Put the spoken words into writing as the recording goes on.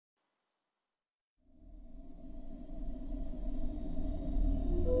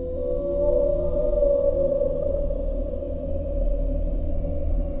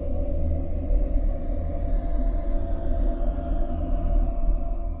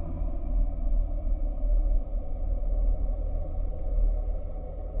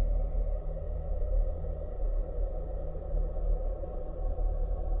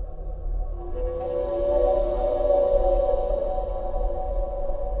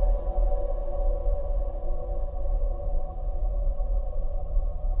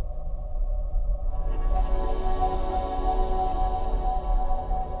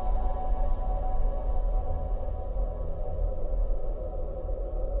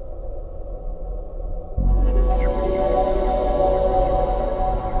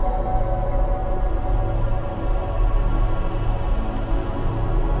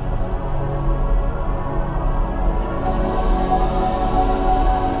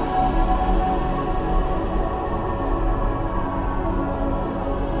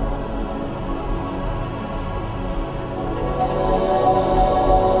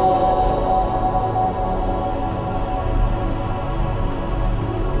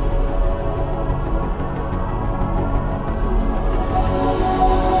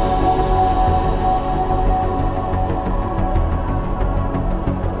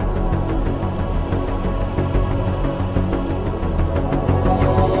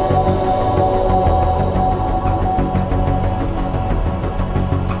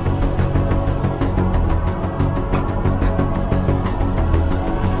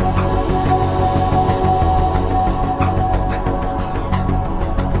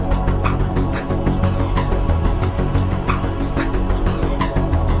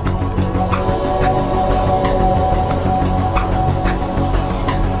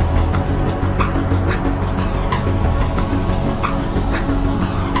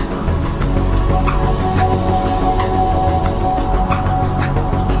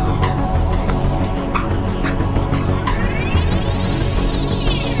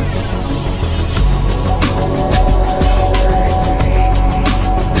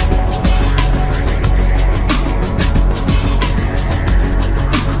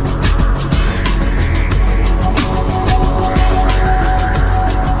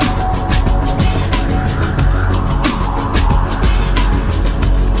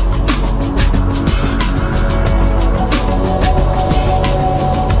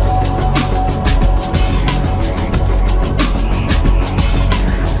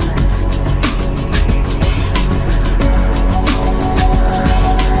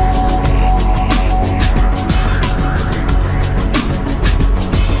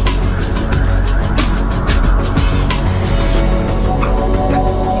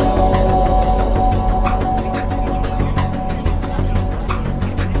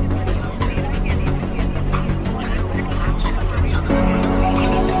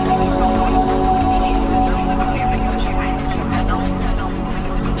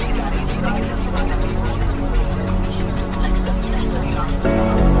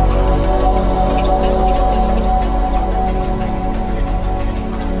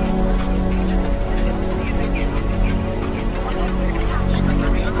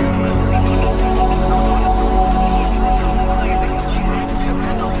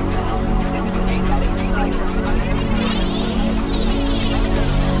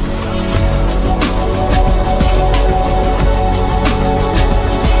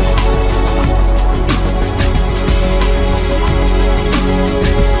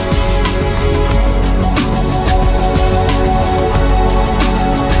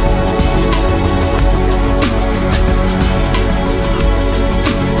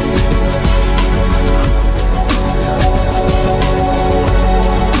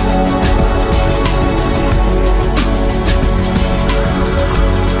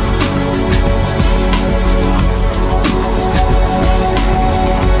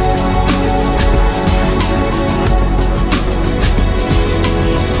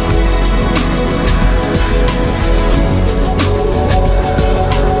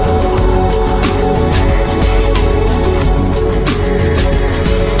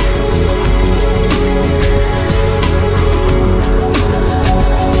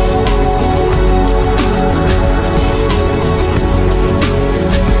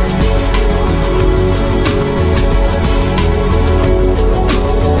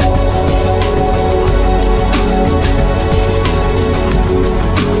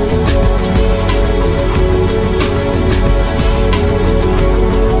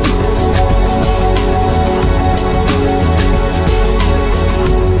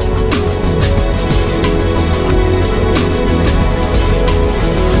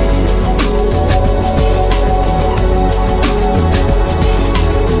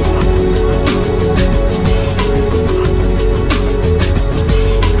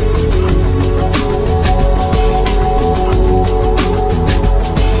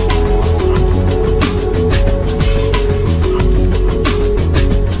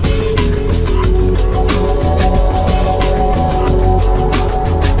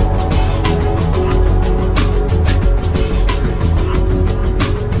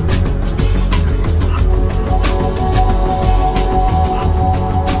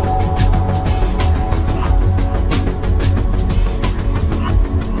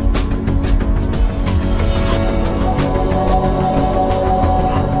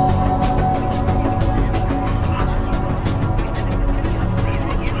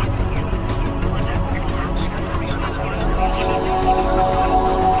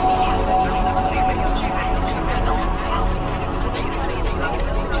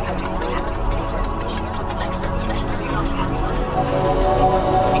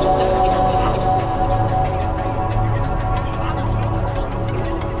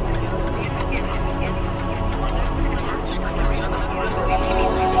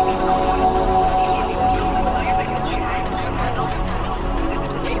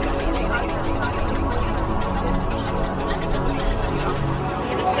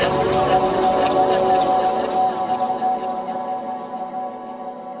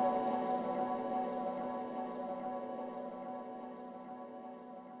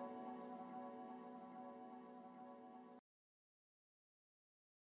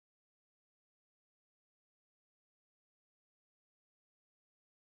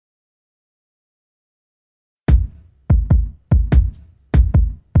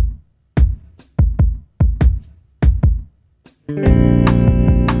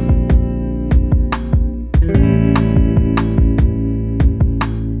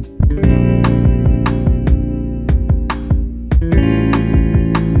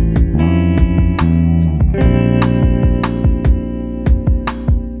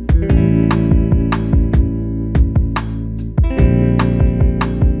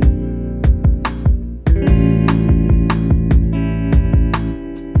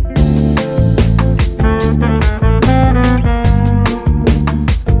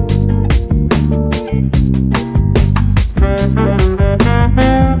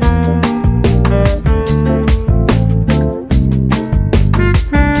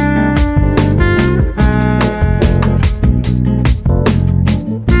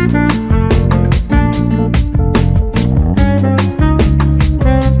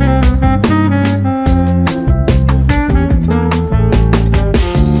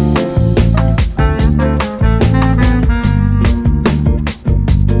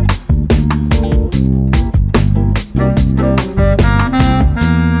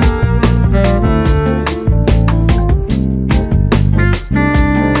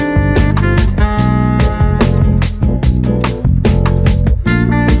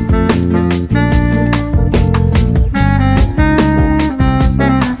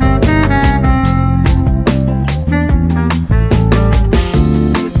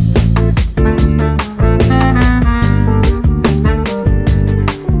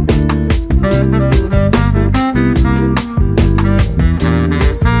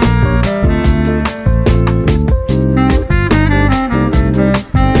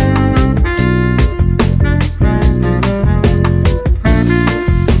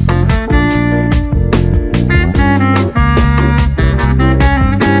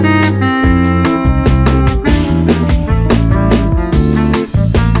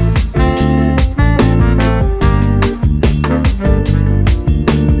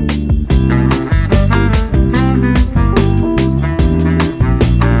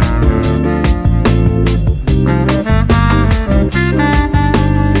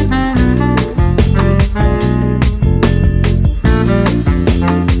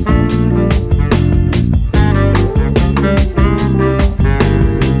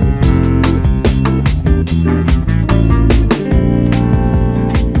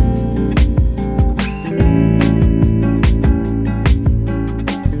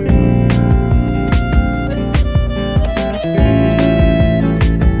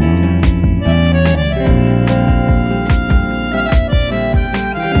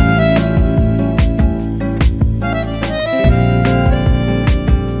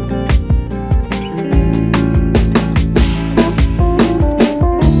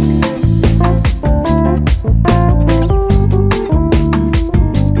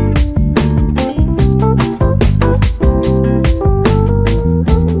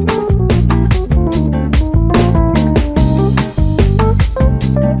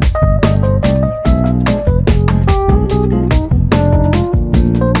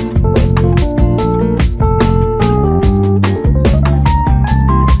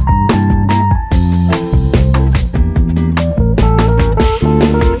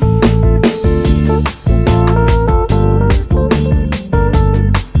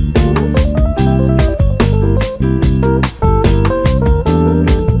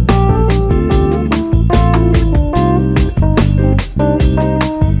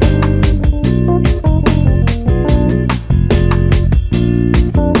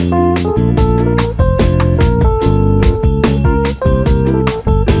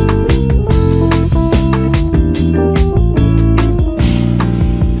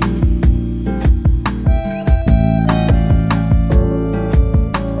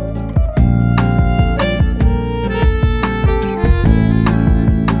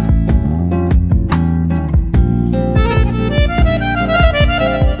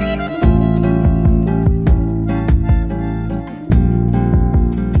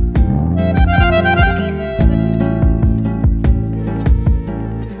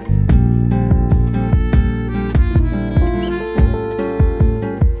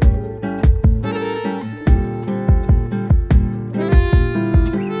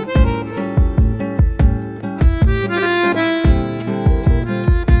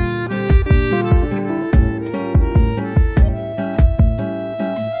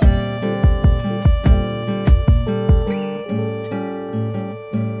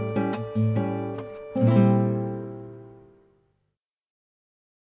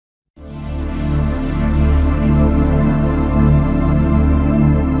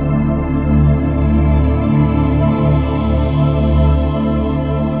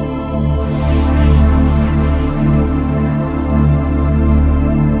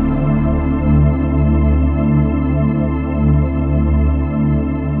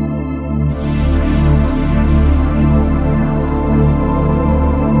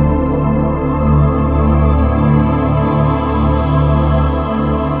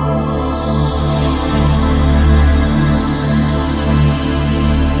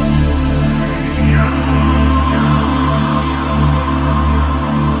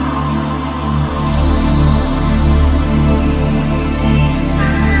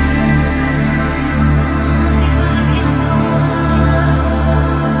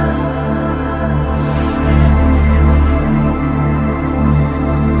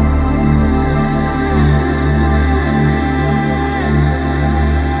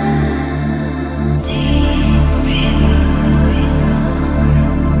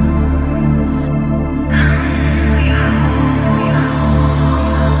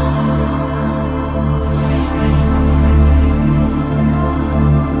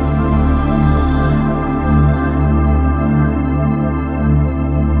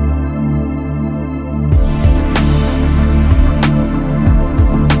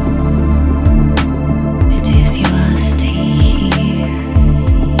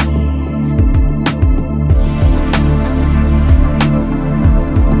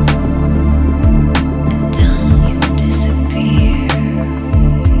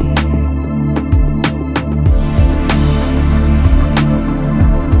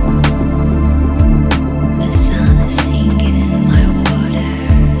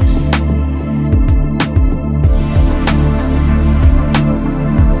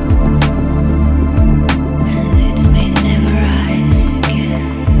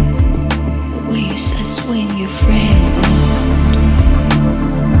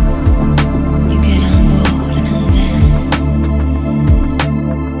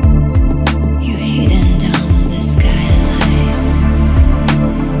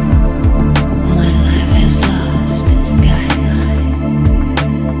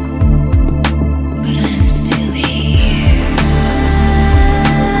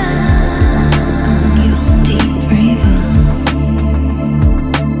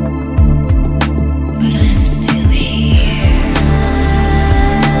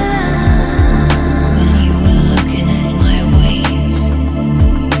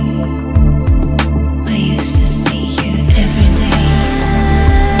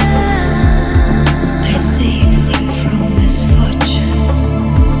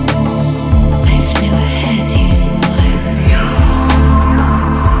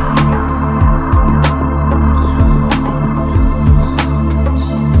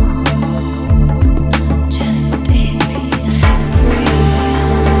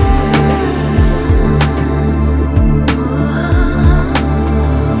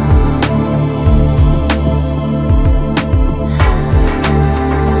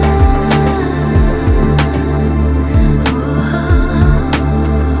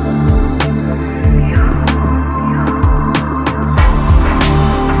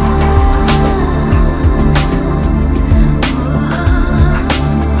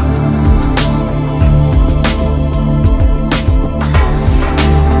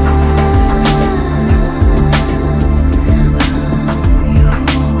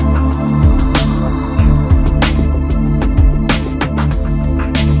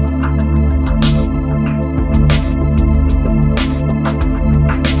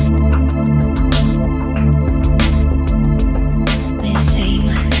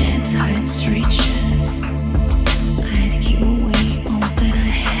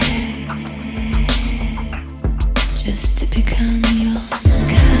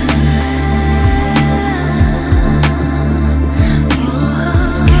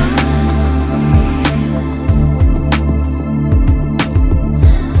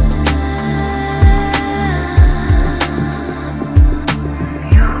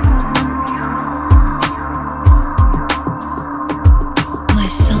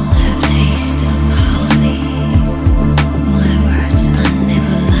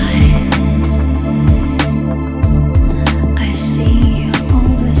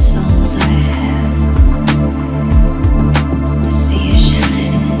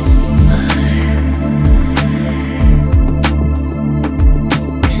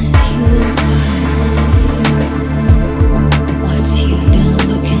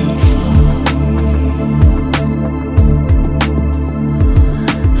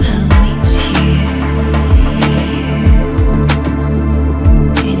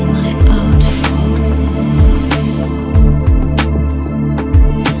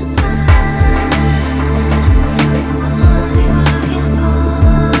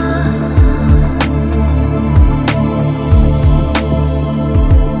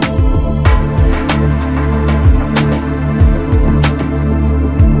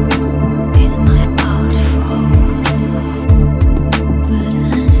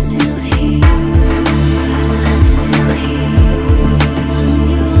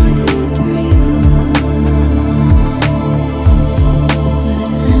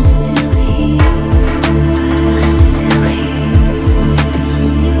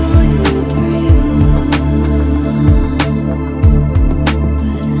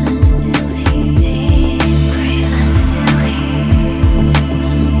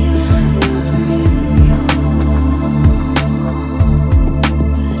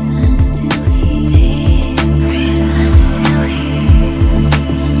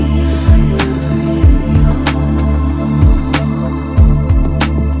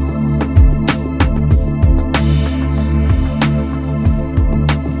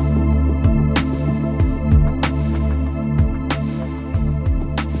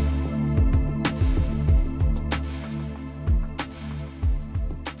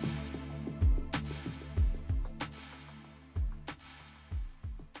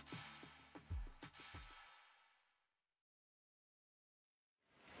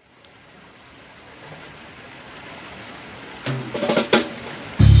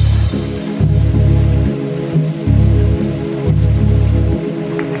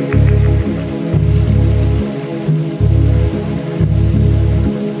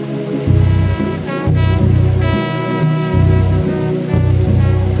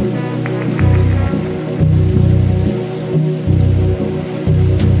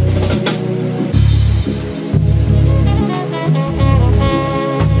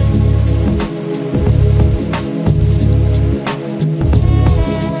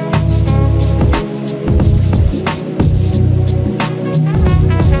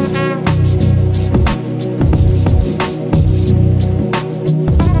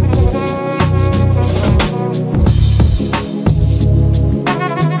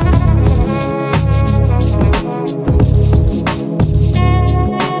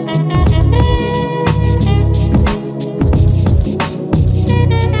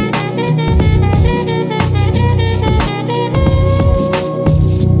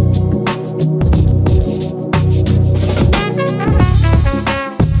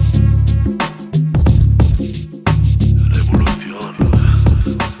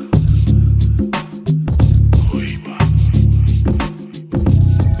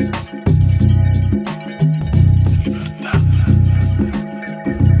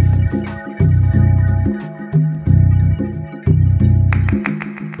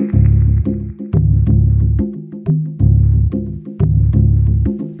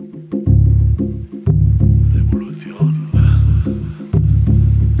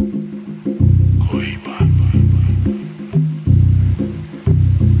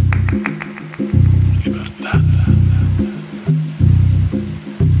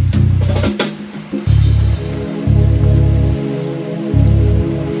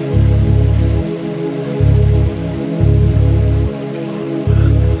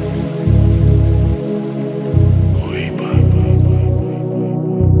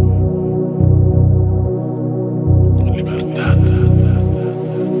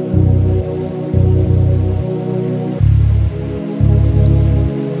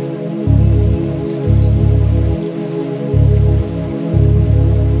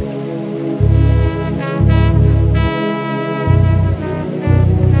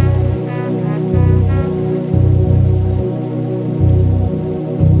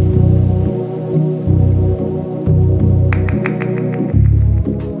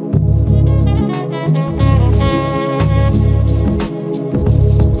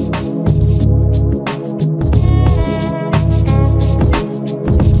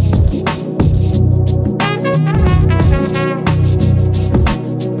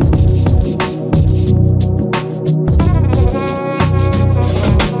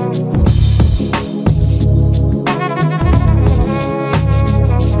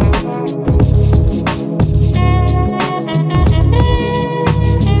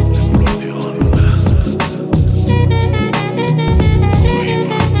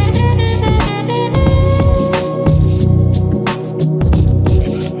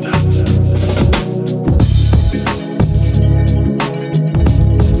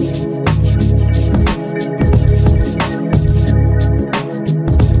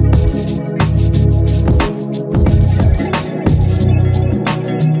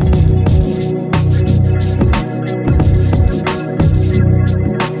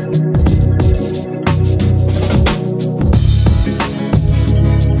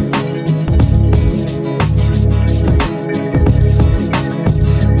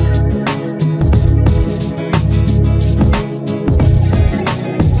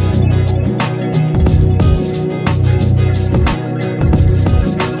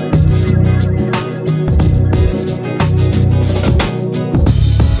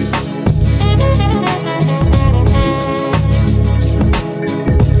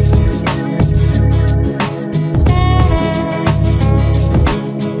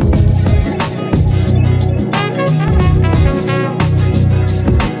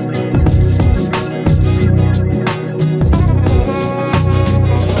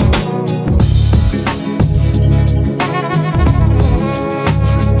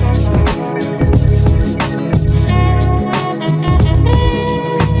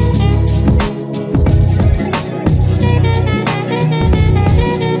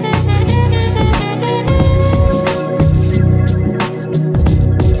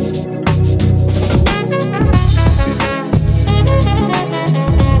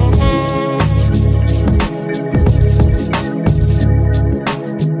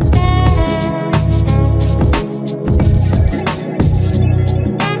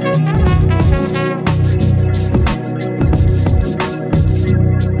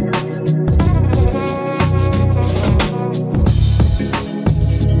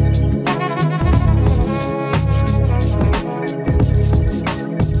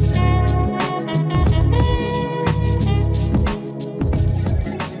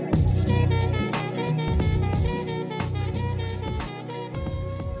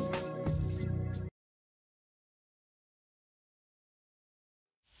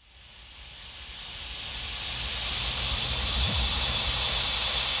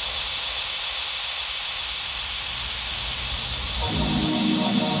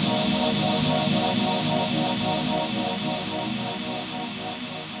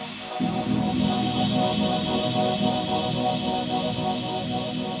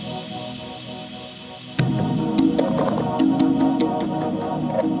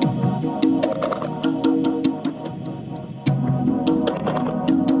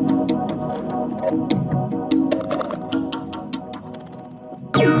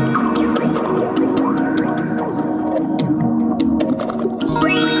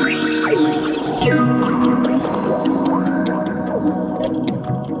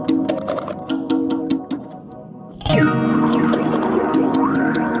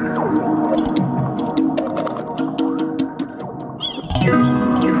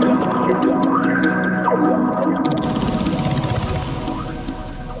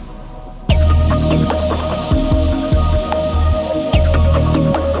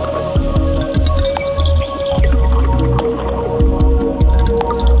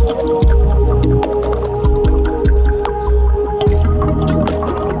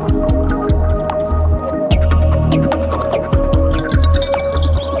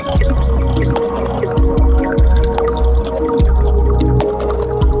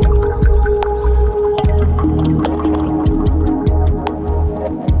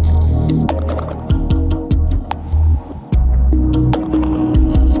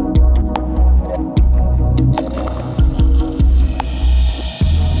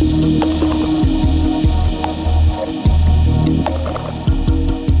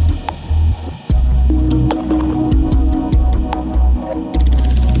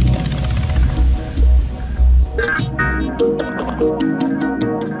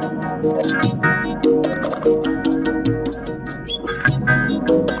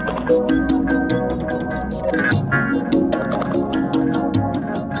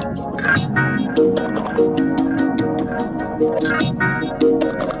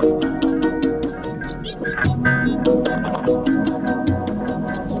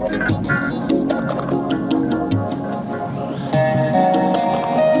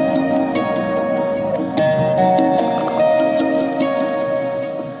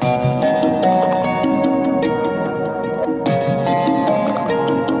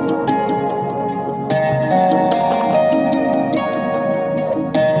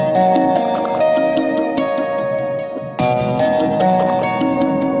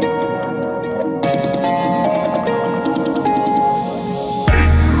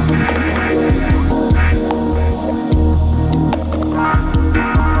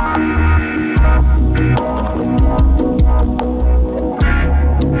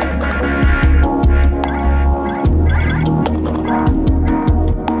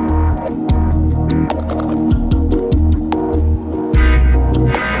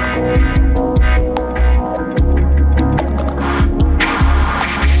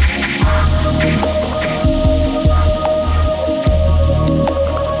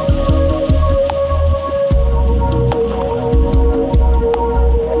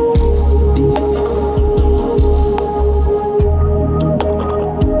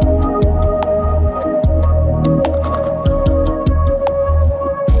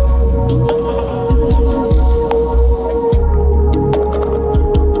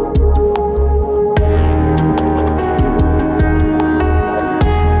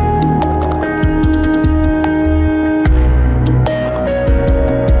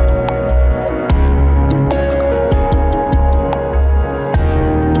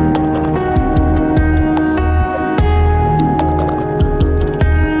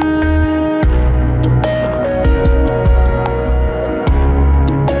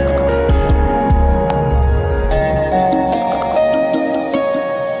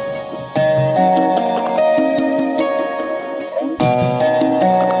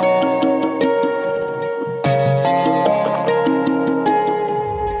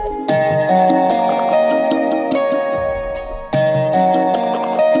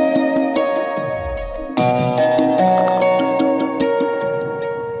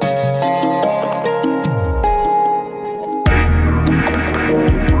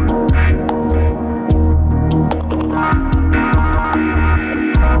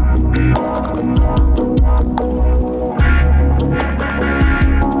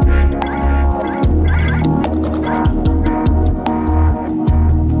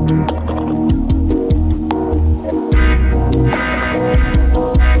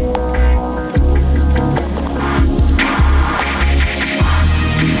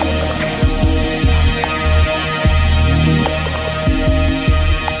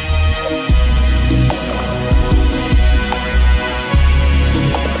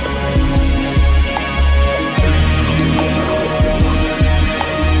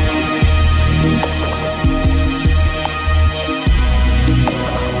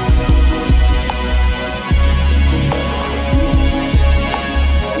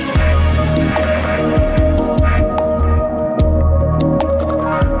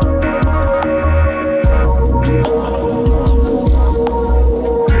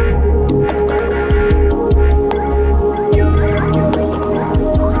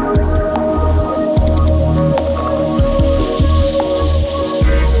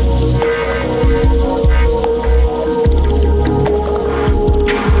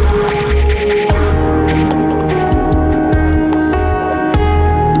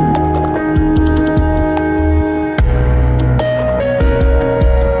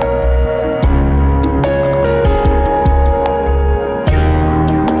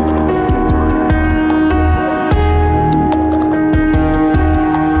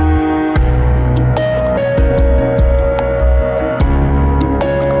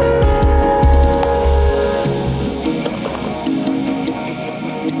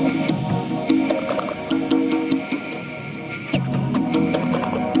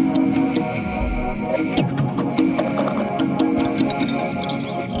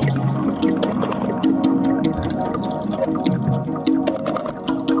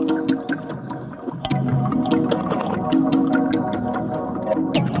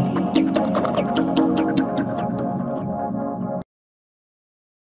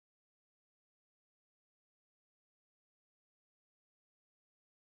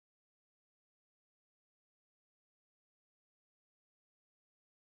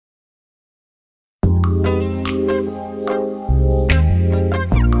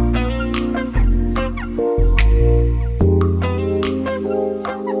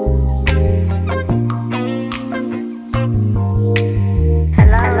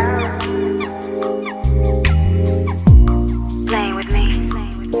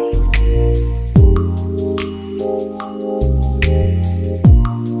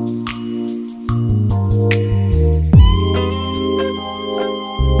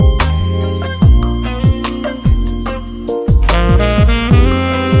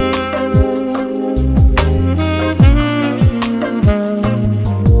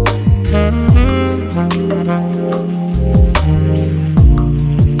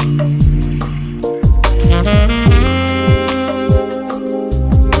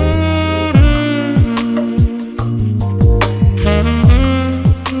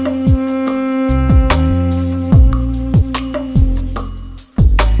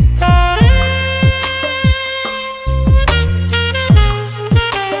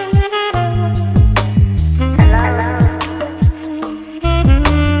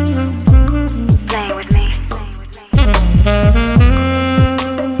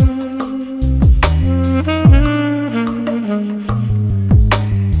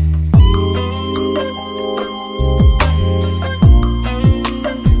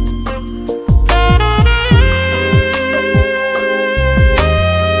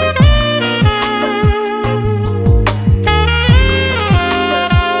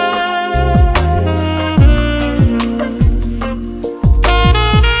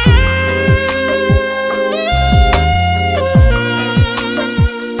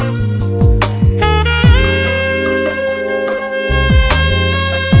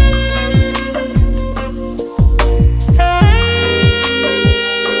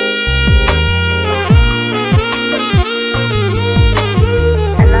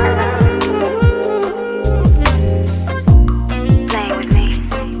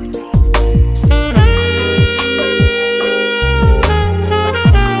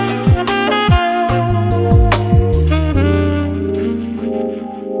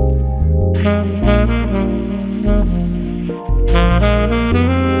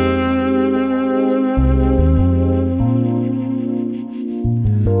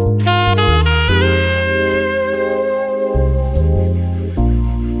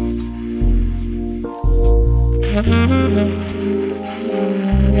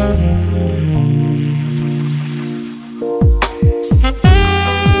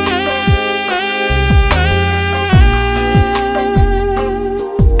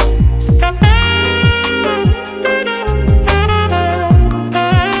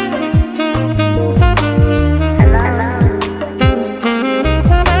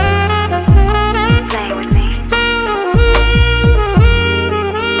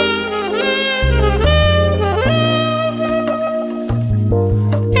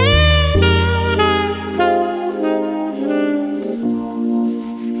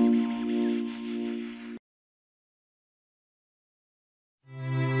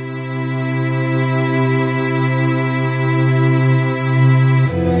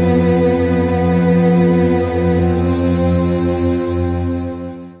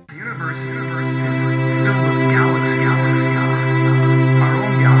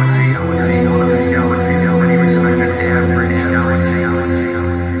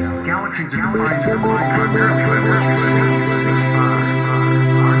galaxies are defined primarily by what you see as the stars.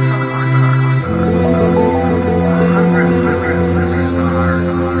 Our sun is hundred stars.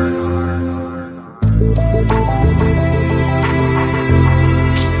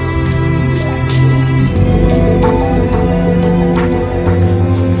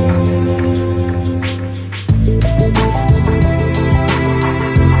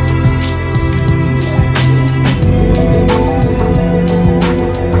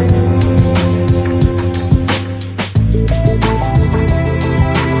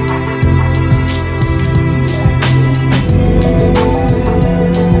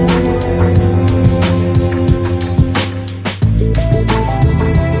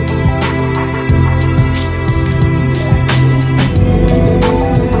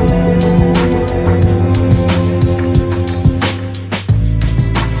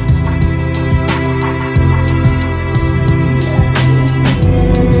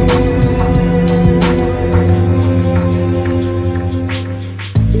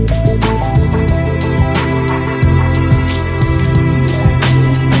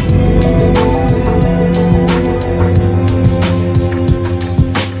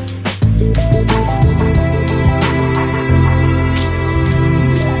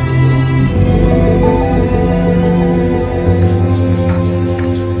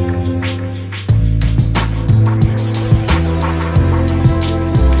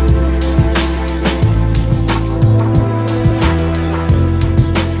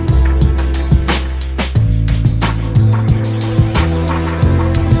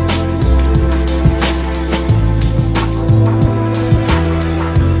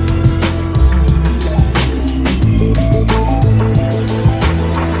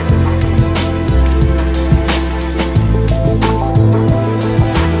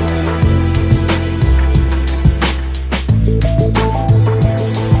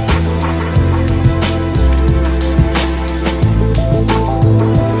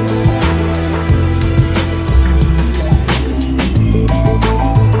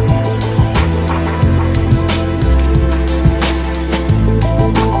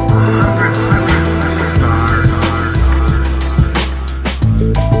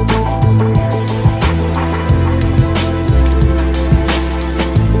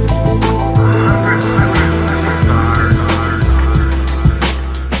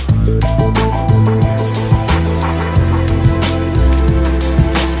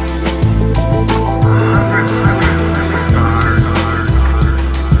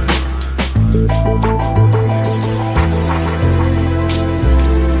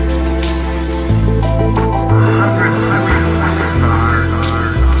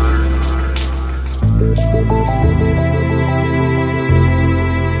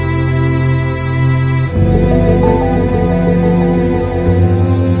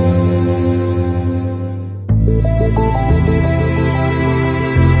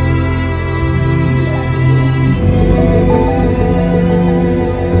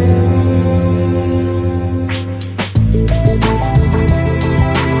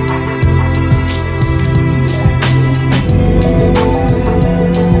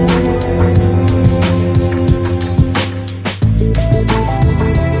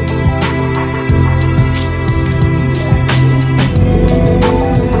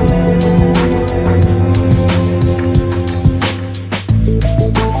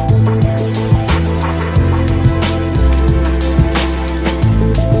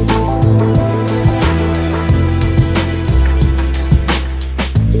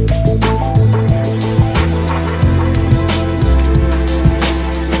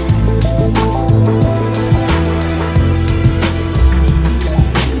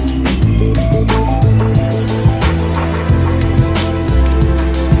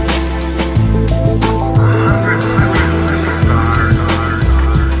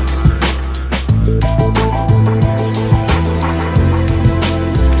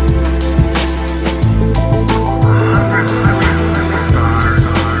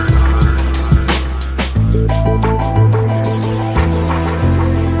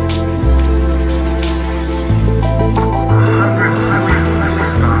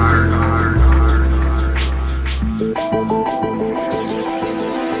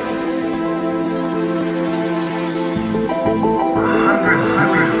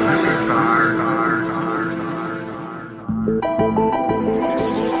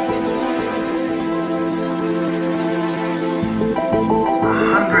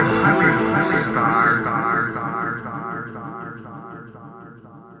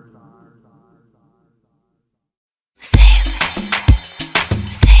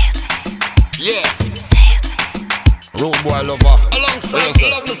 Yeah. Room boy lover. Alongside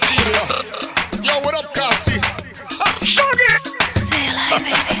Love the Studio.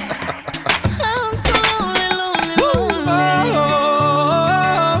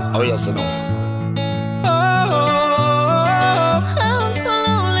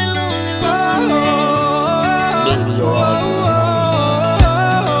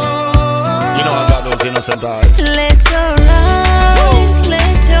 innocent eyes.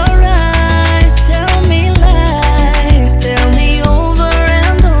 Let your eyes tell me lies. Tell me over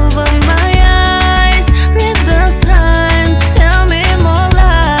and over my eyes. Read the signs, tell me more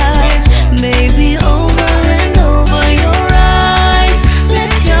lies. Maybe over and over your eyes.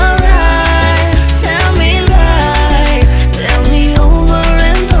 Let your eyes tell me lies. Tell me over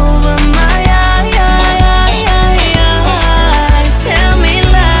and over my eyes. Tell me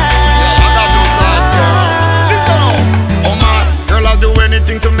lies. I got those eyes, girl. Sit down. Oh my, girl, I'll do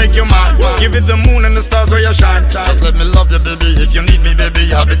anything to make you mine. Give it the moon and the stars where you shine. Just let me love you, baby. If you need me,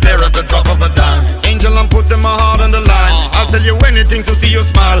 baby, I'll be there at the drop of a dime. Angel, I'm putting my heart on the line. I'll tell you anything to see you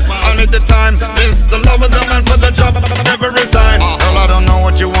smile. I'll make the time. This the love of the man for the job. Never resign. Girl, I don't know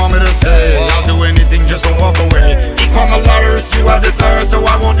what you want me to say. I'll do anything just to walk away. If I'm a liar, it's you I desire, so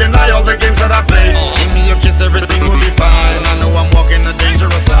I won't deny all the games that I play. Give me a kiss, everything will be fine. I know I'm walking a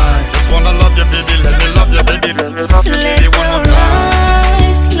dangerous line. Just wanna love you, baby. Let me love you, baby. Let me love you, baby, one more time.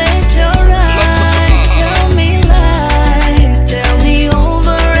 Let your eyes tell me lies. Tell me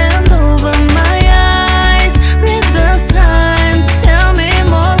over and over my eyes. Read the signs, tell me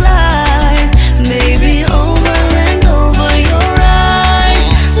more lies. Maybe over and over your eyes.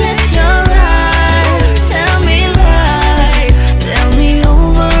 Let your eyes tell me lies. Tell me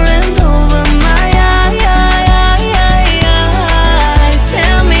over and over my eyes.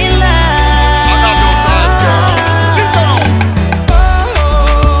 Tell me lies. I got those eyes, girl. Sit down.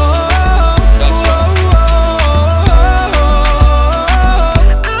 That's right.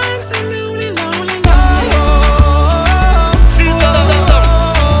 I'm so lonely, lonely, Sit down.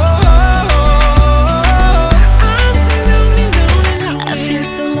 I'm so lonely, lonely, I feel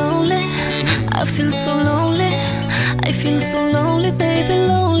so lonely, I feel so lonely, I feel so lonely, baby,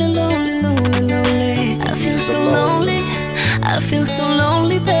 lonely, lonely, lonely, lonely. I feel so lonely, I feel so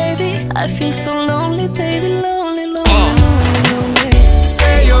lonely, baby, I feel so lonely, baby, lonely, lonely, lonely, lonely.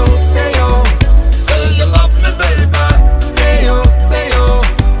 Say yo, say yo, Say you love me, baby. say yo, say yo,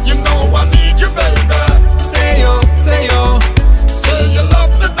 You know I need you, baby. say yo, say yo, Say you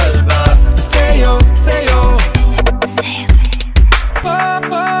love me, baby. say yo, say yo. Say it.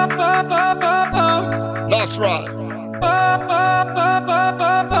 That's right.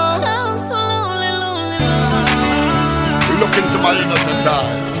 I'm so lonely, lonely, lonely. Look into my innocent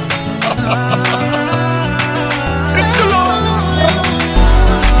eyes. It's a love.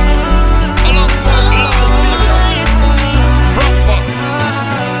 Alongside Love Celia. Proper.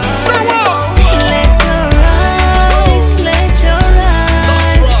 So what? Let your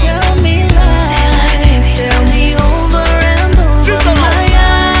eyes tell me lies. Tell me over and over my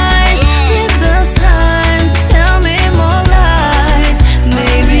eyes. Read the signs, tell me more lies.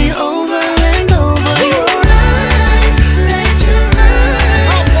 Maybe over and over your eyes. Let your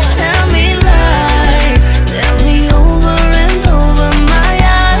eyes tell me lies. Tell me over and over my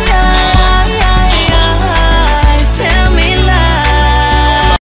eyes. Tell me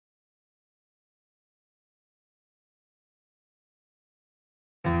lies.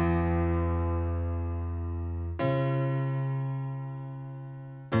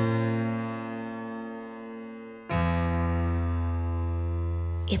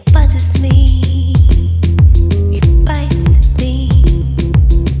 It bothers me, it bites me,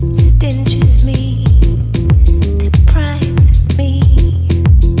 stenches me, deprives me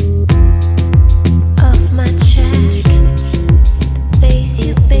of my check. The ways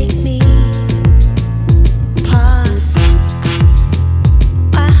you make me pass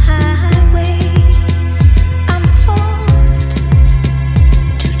by highways, I'm forced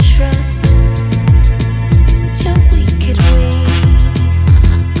to trust your wicked ways.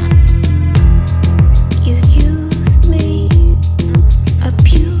 You use me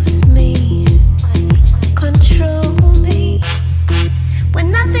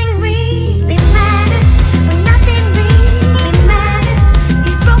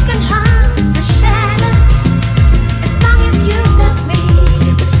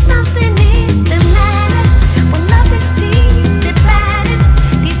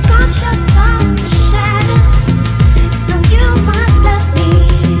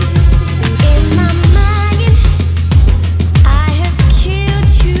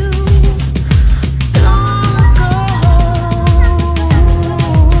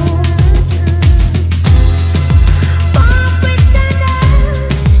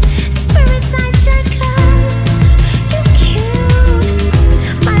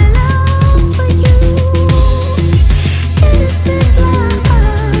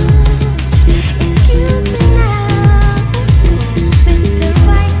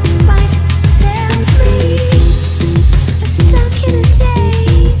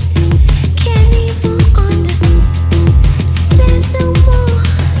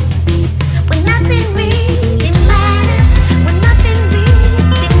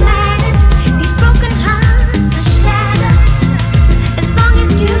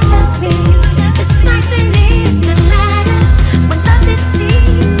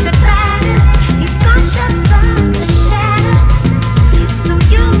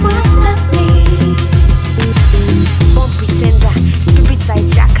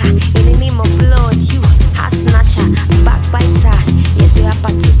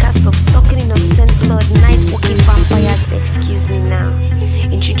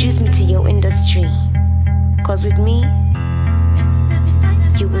 'Cause with me,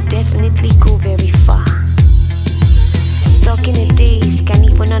 you will definitely go very far. Stuck in the days, can't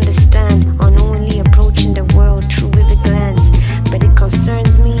even understand, unknowingly approaching the world through with a glance. But it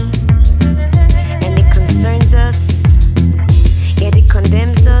concerns me, and it concerns us, yet it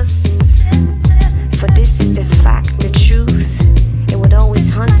condemns us. For this is the fact, the truth, it would always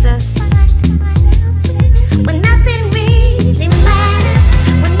haunt us. When nothing really matters,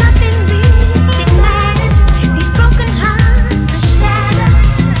 when nothing really matters, these broken hearts are shattered.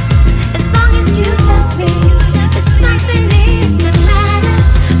 As long as you love me, there's something needs to matter.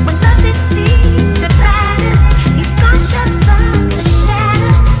 When love deceives the batters, these gunshots are the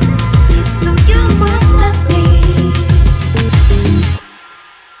shatter. So you must love me.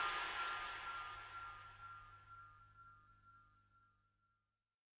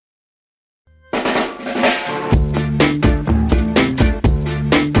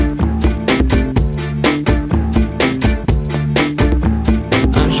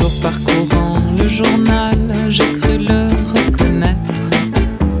 Un jour parcourant le journal, j'ai cru le reconnaître.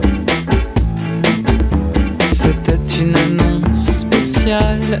 C'était une annonce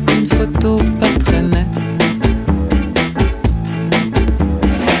spéciale, une photo pas très nette.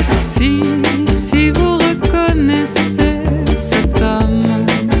 Si vous reconnaissez cet homme,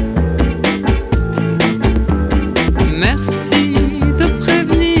 merci de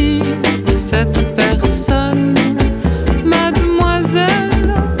prévenir cette personne.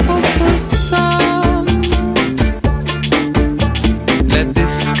 Mademoiselle Opossum. La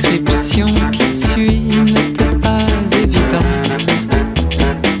description qui suit n'était pas évidente.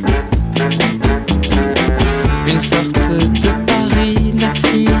 Une sorte de pari, la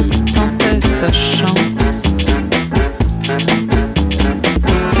fille tentait sa chance.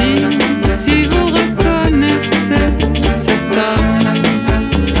 Si vous reconnaissez cet homme,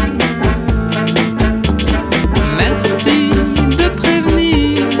 merci de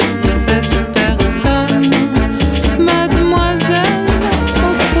prévenir cette personne. Mademoiselle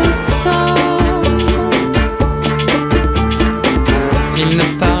Opossum. Il ne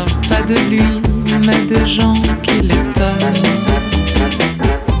parle pas de lui, mais des gens qui l'étonnent.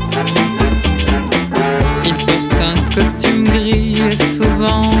 Il porte un costume gris et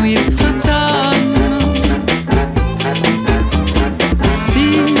souvent il fredonne.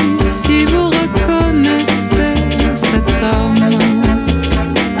 Si vous reconnaissez cet homme,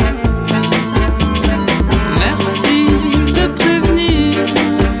 merci de prévenir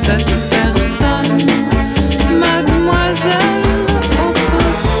cette personne. Mademoiselle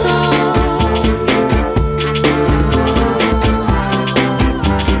Opossum.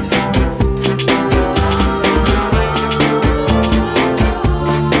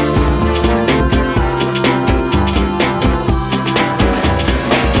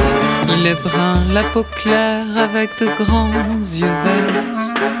 Il est brun, la peau claire avec de grands yeux verts.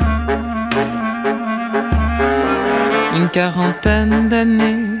 Une quarantaine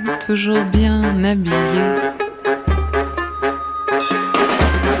d'années, toujours bien habillé.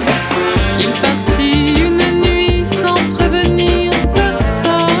 Il partit une nuit sans prévenir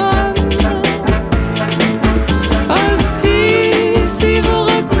personne. Oh, si vous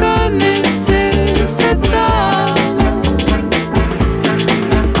reconnaissez cet homme,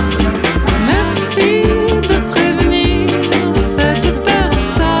 merci de prévenir cette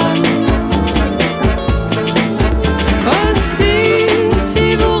personne. Oh,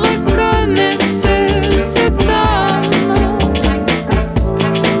 si vous reconnaissez cet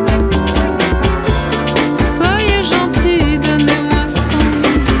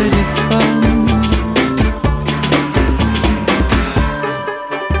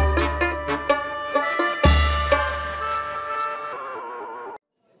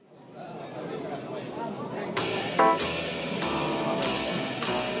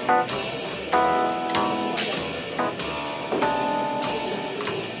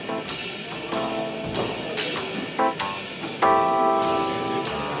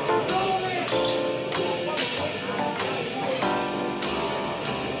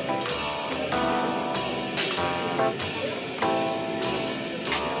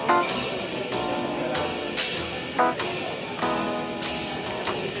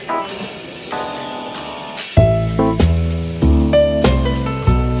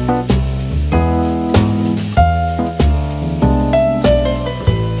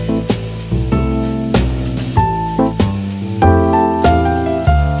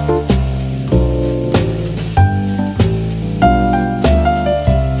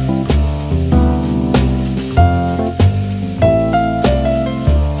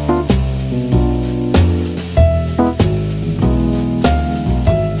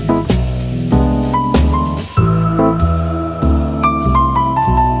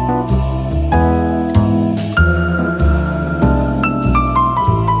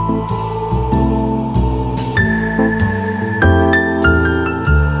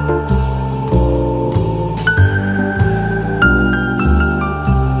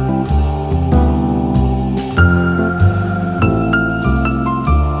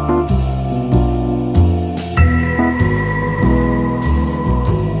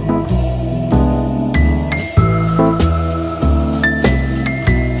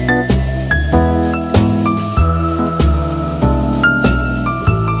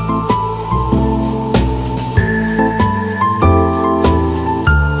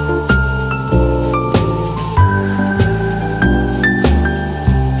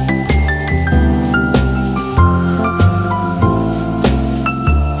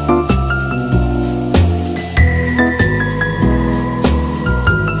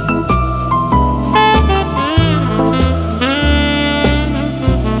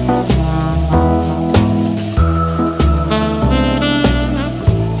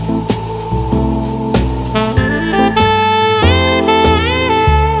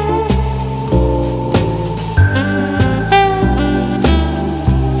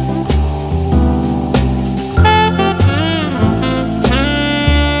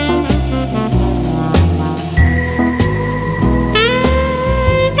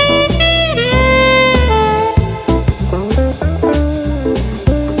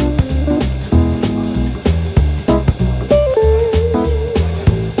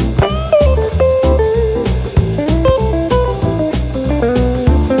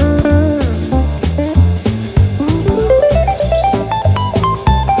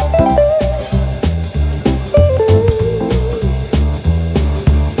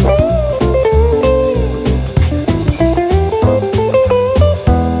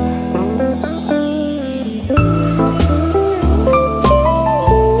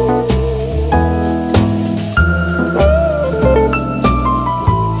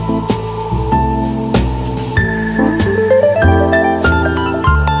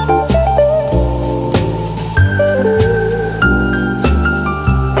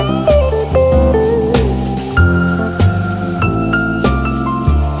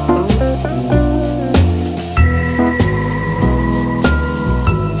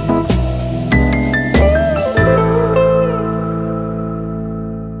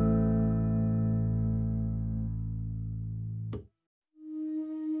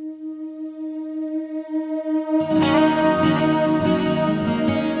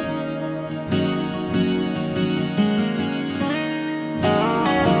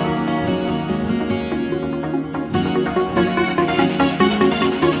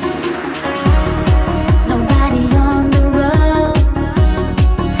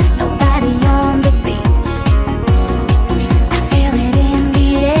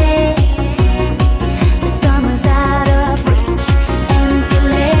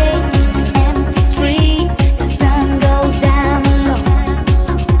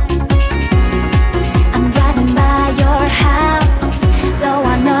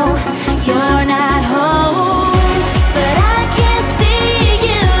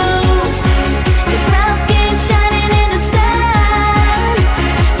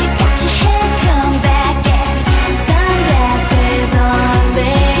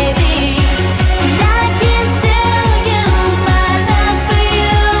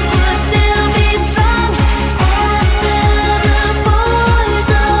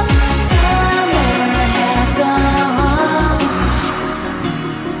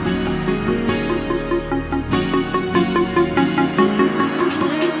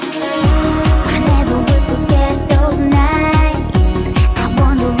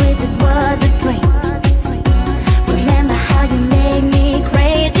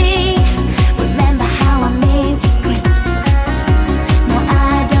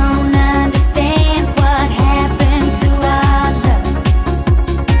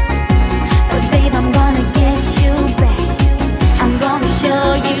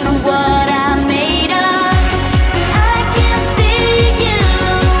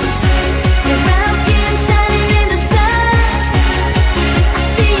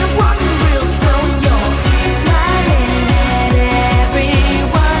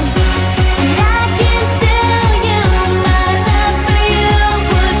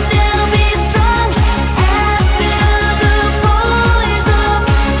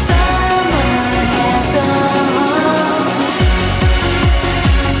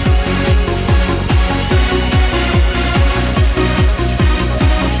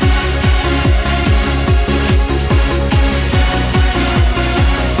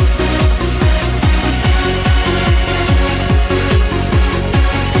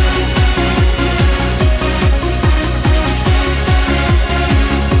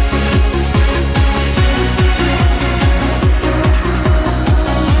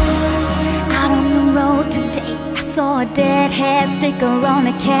a dead hair sticker on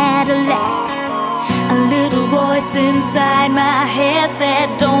a Cadillac. A little voice inside my head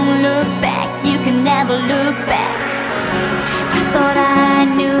said, don't look back, you can never look back. I thought I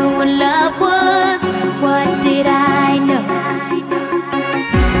knew what love was. What did I know?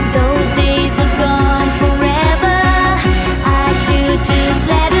 Those days are gone forever. I should just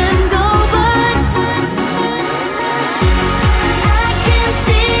let them go, but I can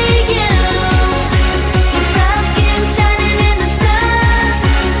see you, your brown skin shining in the sun.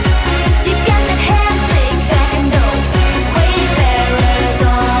 You got that hair slicked back and those wayfarers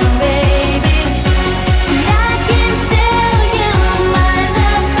on, baby. And I can tell you my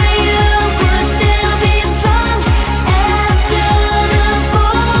love for you will still be strong after the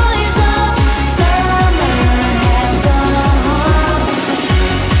boys of summer have gone.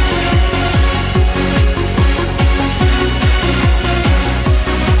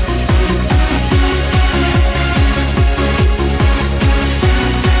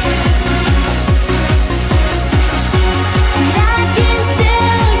 And I can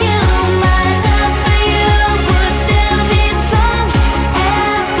tell you my love for you will still be strong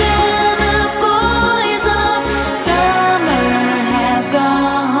after the boys of summer have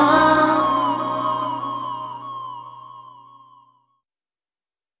gone.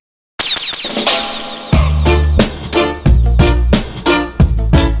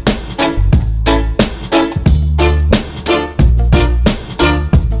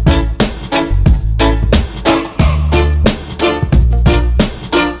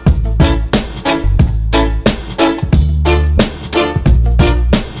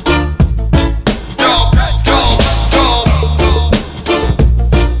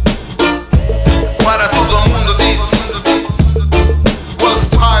 Para todo el mundo dice What's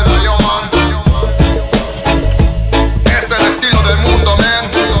Tyler, yo man. Este es el estilo del mundo, man.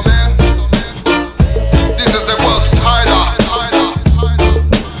 This is the What's Tyler.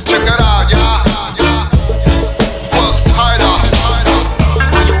 Check it out, yeah. What's Tyler.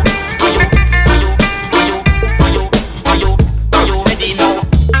 Are you ready now?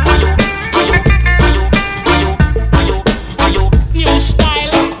 New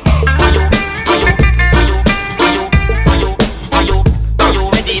style. Are you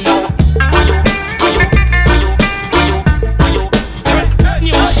ready now?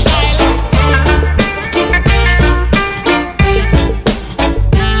 New style.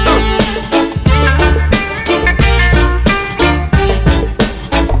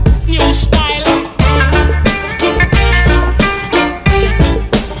 New style.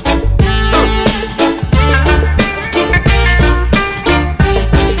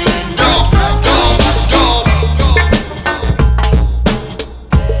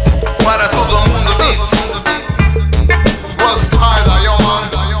 Para todo el mundo dice What's Tyler, yo man.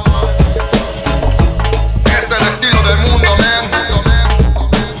 Este es el estilo del mundo, man.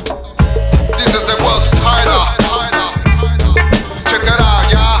 This is the What's Tyler. Check it out,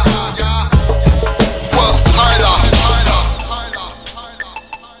 yeah. What's Tyler.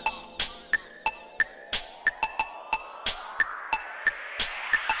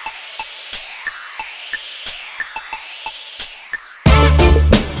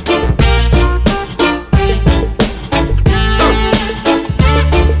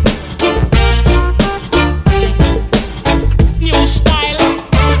 New style.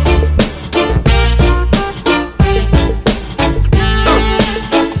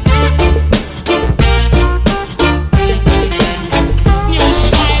 New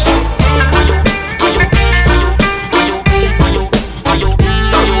style. Are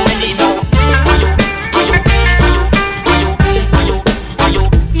you ready now? New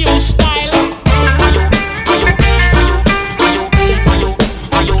style.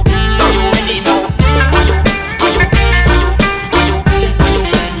 Are you ready now?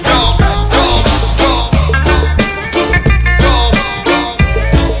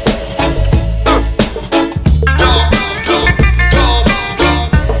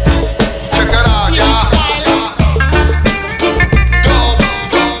 Check it out, New yeah. style.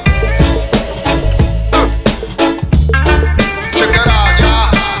 Check it out, yeah.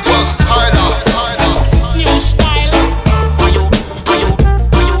 What's Tyler. New style. Are you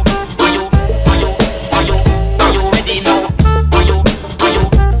ready now?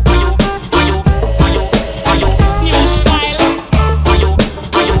 New style.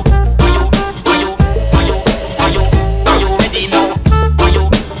 Are you ready now?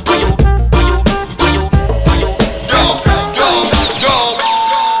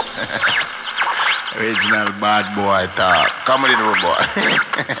 Original bad boy talk. Come with it, boy.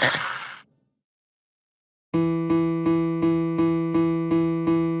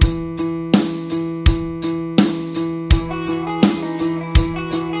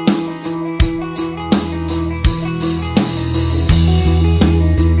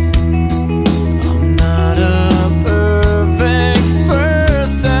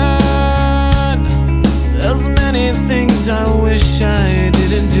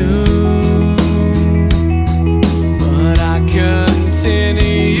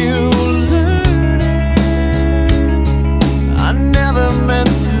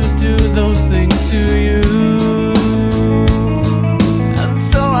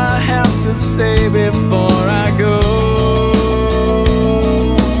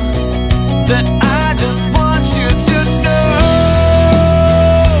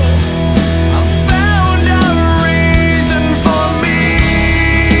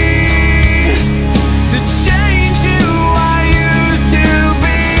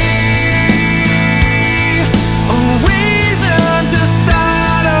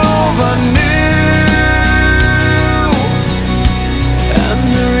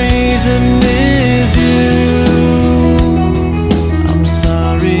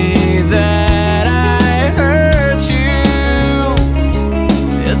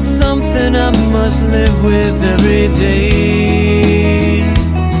 must live with every day,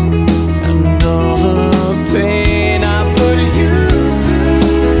 and all the pain I put you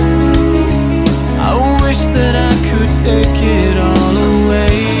through. I wish that I could take it all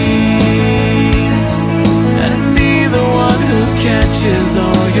away and be the one who catches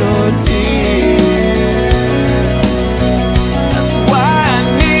all your tears. That's why I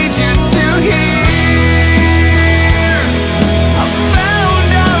need you to hear. I found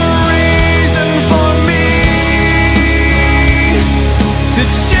a reason for me to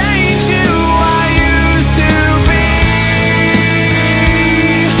change who I used to be,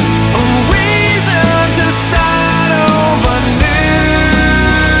 a reason to start over new,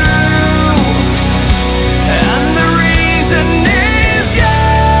 and the reason is you,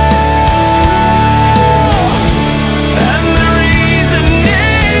 and the reason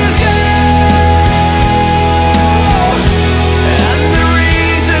is you, and the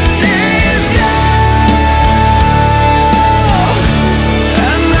reason is you,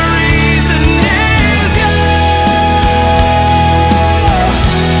 and the reason is you.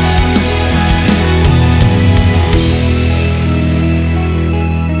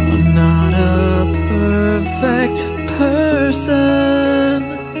 I'm not a perfect person.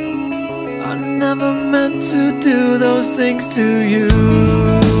 I never meant to do those things to you,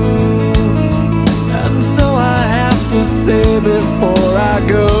 and so I have to say before I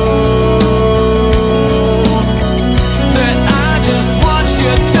go that I just want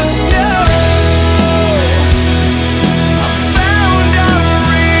you to know I found a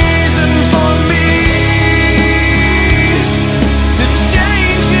reason for me to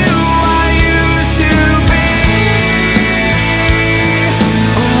change who I used to be,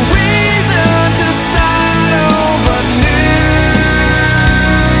 a reason to start over new,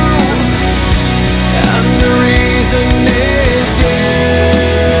 and the reason is you.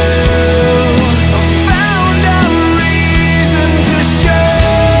 I found a reason to show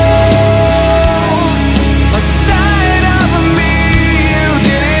a side of me you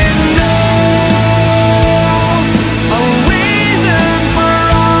didn't know, a reason for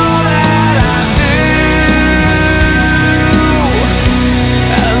all that I do,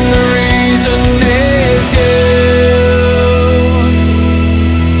 and the reason is you.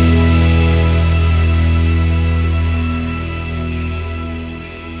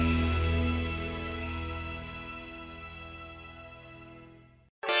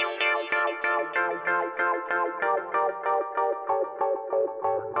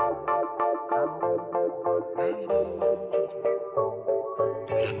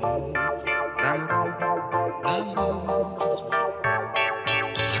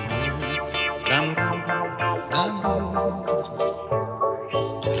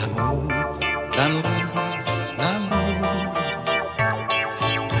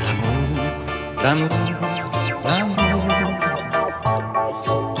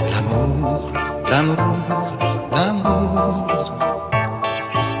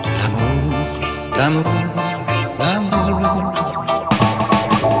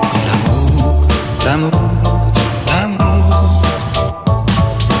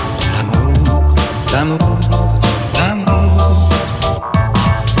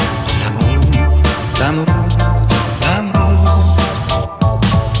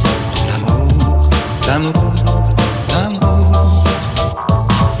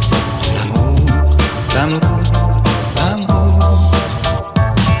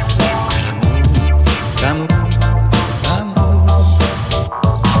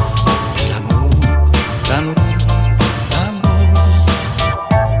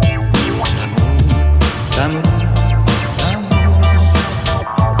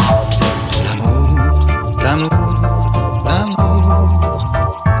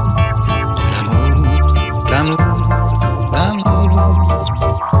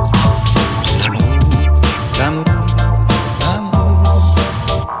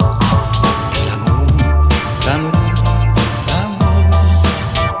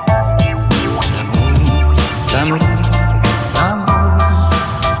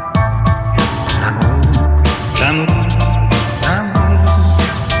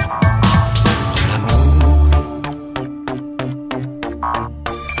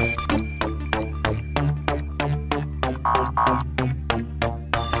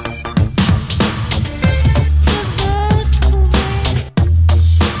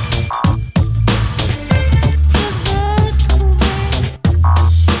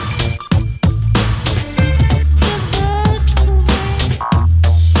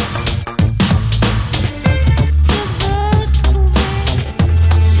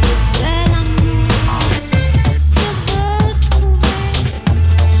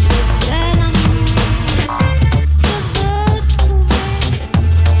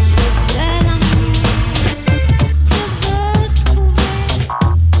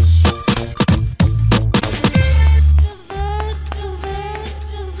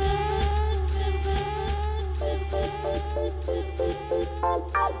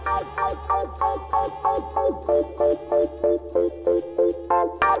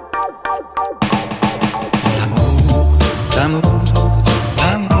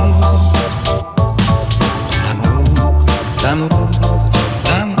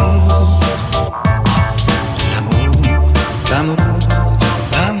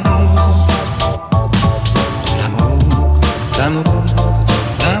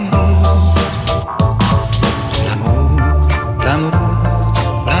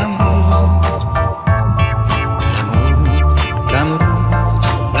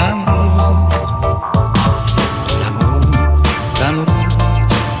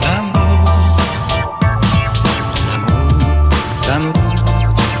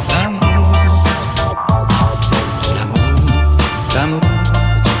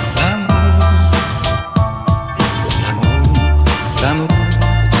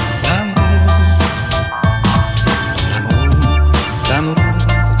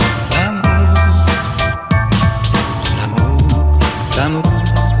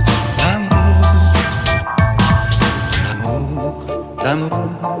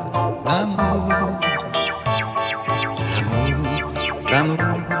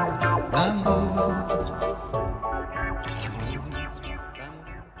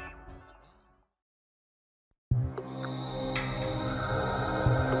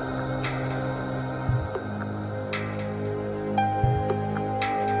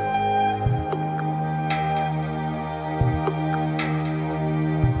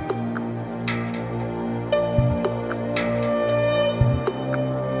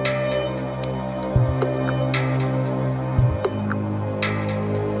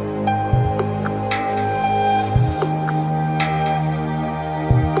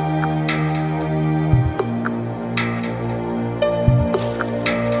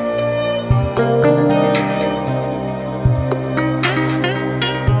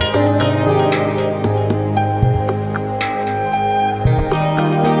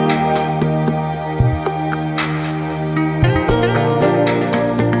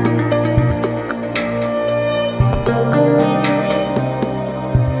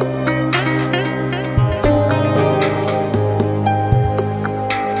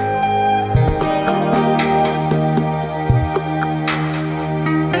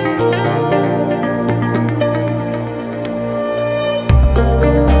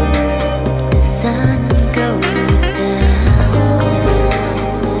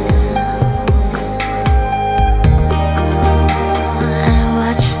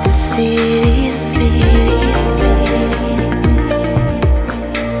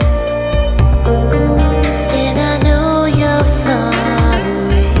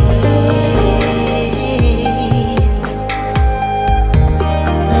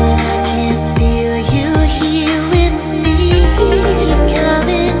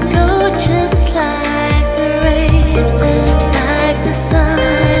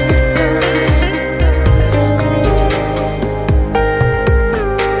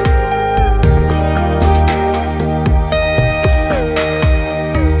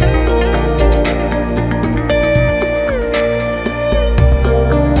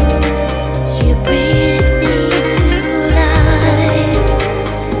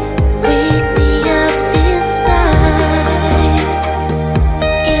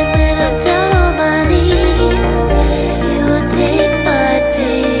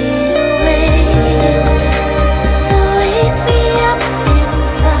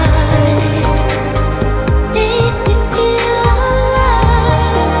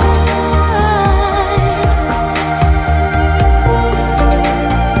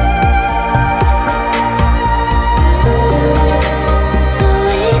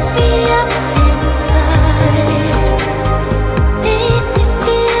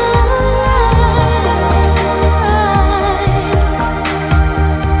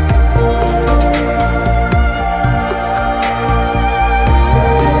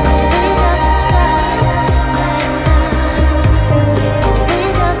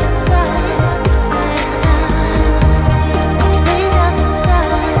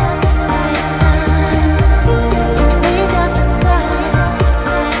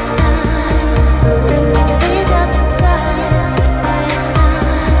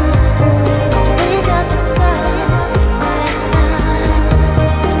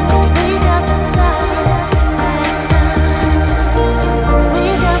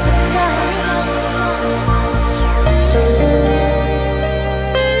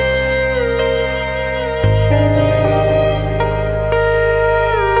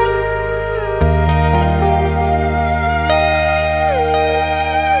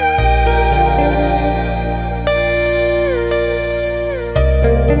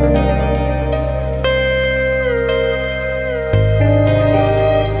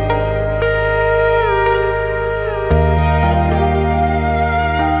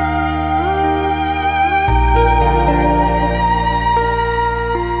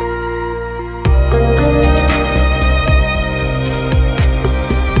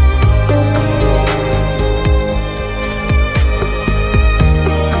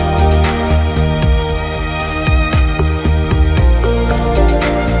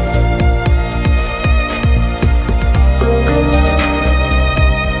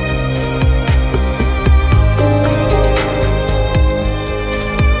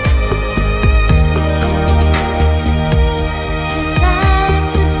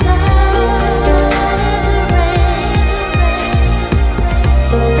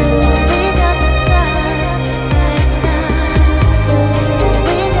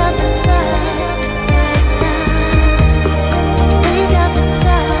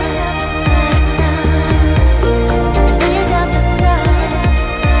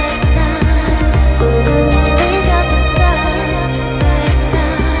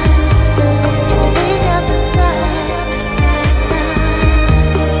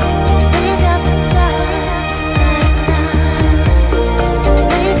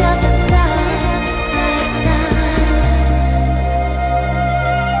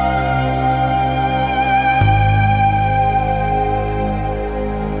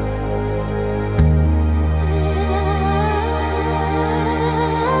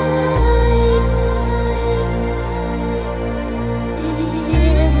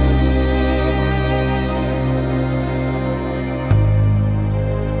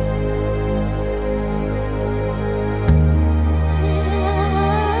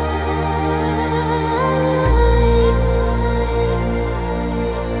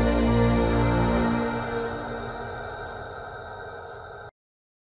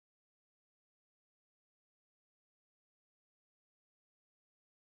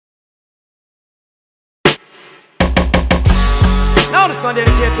 one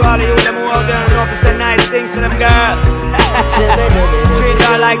dedicated to all of you, them who out there and know to say nice things to them girls. Treat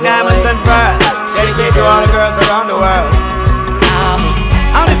her like diamonds and pearls. Dedicated to all the girls around the world.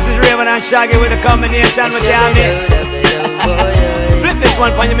 And this is Raven and Shaggy with a combination with your miss. Flip this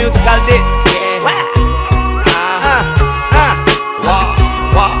one for your musical disc.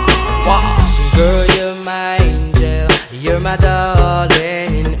 Girl, you're my angel, you're my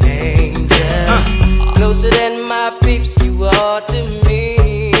darling angel. Closer than my peeps, you are to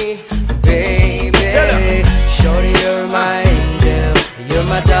me, baby. Shorty, you're my angel, you're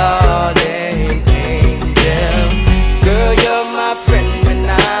my darling angel. Girl, you're my friend when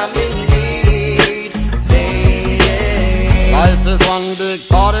I'm in need, lady. Life is one big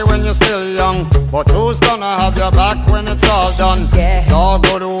party when you're still young, but who's gonna have your back when it's all done? It's all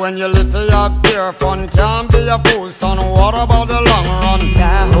good when you live for your pure fun. Can't be a fool, son, what about the long run?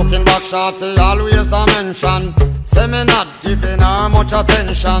 Looking back, shorty, always a mention. Say me not giving her much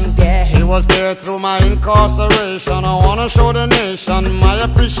attention. She was there through my incarceration. I wanna show the nation my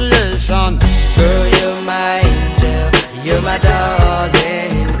appreciation. Girl, you're my angel, you're my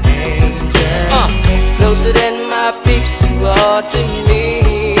darling angel. Closer than my peeps, you are to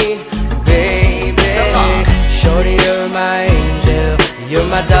me, baby. Shorty, you're my angel, you're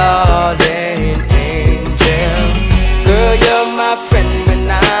my darling angel. Girl, you're my friend when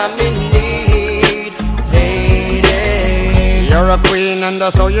I'm in need, lady. You're a queen and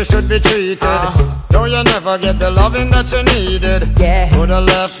that's how you should be treated. Though you never get the loving that you needed. Coulda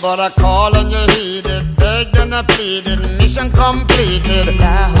left but I call and you heeded. Begged and I pleaded, mission completed.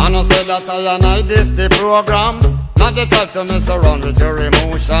 And I said that I and I this the program. Not the type to mess around with your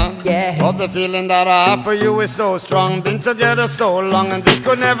emotion. But the feeling that I have for you is so strong. Been together so long and this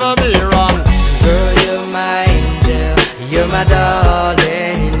could never be wrong. Girl, you're my angel, you're my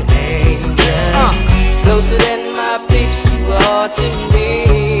darling angel. Closer than my peeps, you are to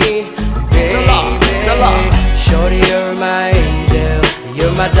me, baby. Shorty, you're my angel,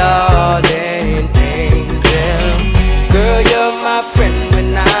 you're my darling angel. Girl, you're my friend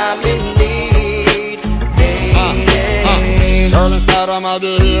when I'm in need, lady. Girl, instead of my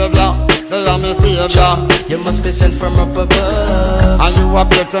behavior, say I'm a savior. You must be sent from up above. And you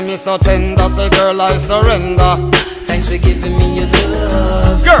appear to me so tender. Say girl, I surrender. Thanks for giving me your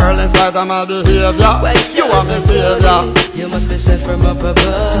love. Girl, in spite of my behavior, you are my savior. You must be sent from up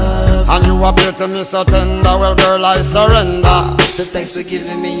above. And you appear to me so tender. Well girl, I surrender. So thanks for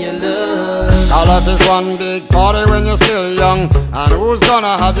giving me your love. Our life is one big party when you're still young. And who's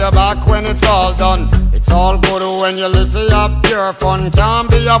gonna have your back when it's all done? It's all good when you live for your pure fun. Can't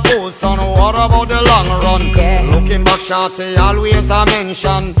be a fool, son, what about the long run? Looking back, shorty, always a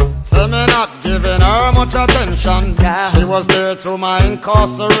mention. Say me not giving her much attention. She was there through my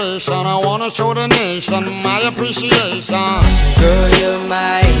incarceration. I wanna show the nation my appreciation. Girl, you're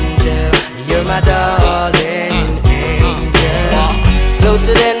my angel, you're my darling angel.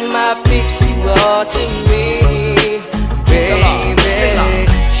 Closer than my peeps, you are to me, baby.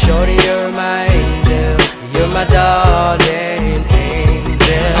 Shorty, you're my angel, you're my darling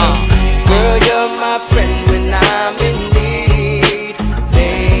angel. Girl, you're my friend when I'm in need,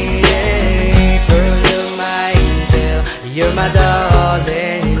 lady. Girl, you're my angel, you're my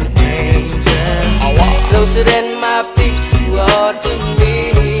darling angel. Closer than my peeps, you are to me,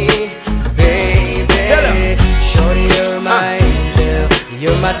 baby. Shorty, you're my angel,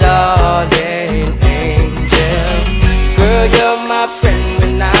 you're my darling angel. Girl, you're my friend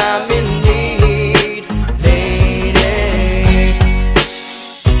when I'm in need, lady.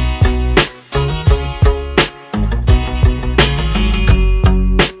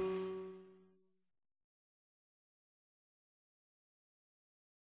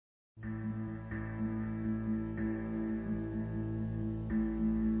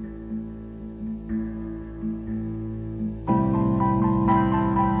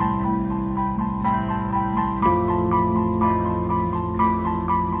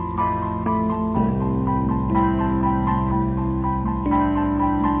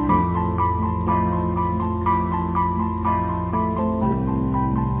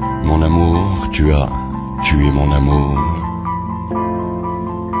 Mon amour, tu as tué mon amour.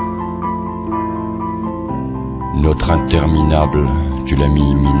 Notre interminable, tu l'as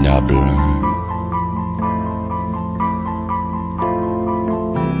mis minable.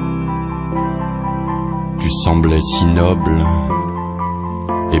 Tu semblais si noble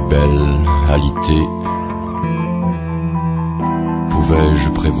et belle alité. Pouvais-je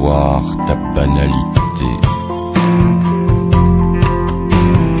prévoir ta banalité?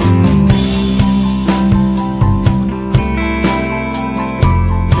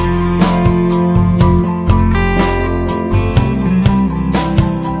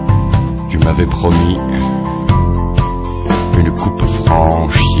 m'avais promis une coupe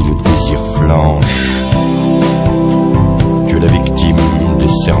franche si le désir flanche. Tu es la victime des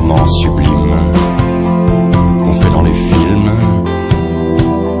serments sublimes qu'on fait dans les films,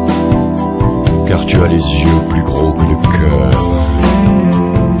 car tu as les yeux plus gros que le cœur,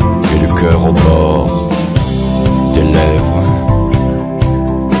 et le cœur au bord des lèvres,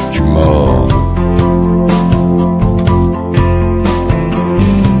 tu mords.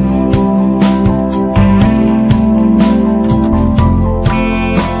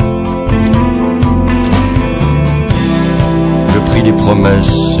 Le prix des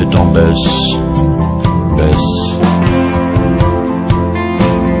promesses est en baisse, baisse.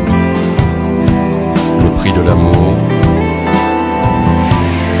 Le prix de l'amour,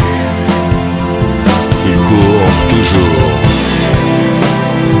 il court toujours.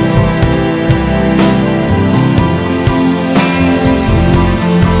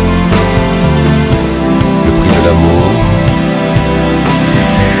 Le prix de l'amour,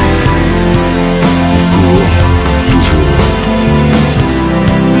 il court toujours.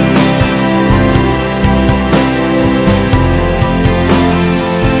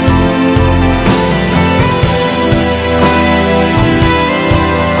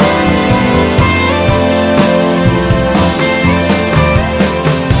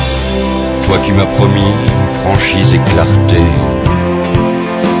 Toi qui m'as promis franchise et clarté,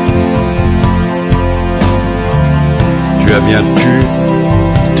 tu as bien tu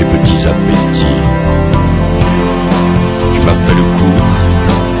tes petits appétits. Tu m'as fait le coup,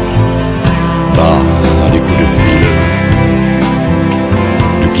 bas les coups de fil,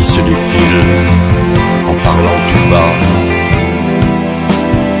 de qui se défile en parlant tout bas.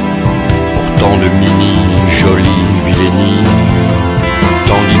 Pourtant de mini, jolie vilénie,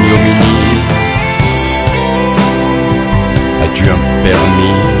 tant d'ignominie. As-tu un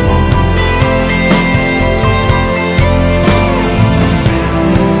permis?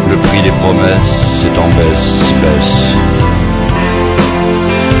 Le prix des promesses est en baisse, baisse.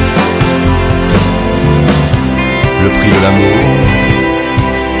 Le prix de l'amour,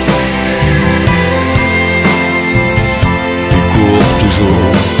 il court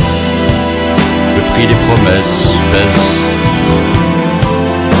toujours. Le prix des promesses baisse.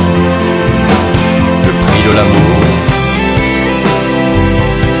 Le prix de l'amour,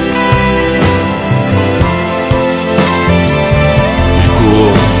 il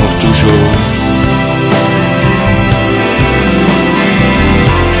court pour toujours.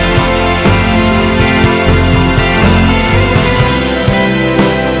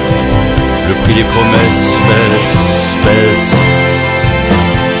 Le prix des promesses baisse, baisse.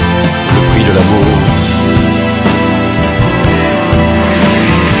 Le prix de l'amour,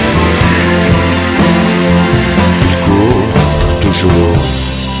 il court toujours.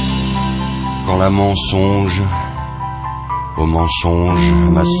 Quand la mensonge au mensonge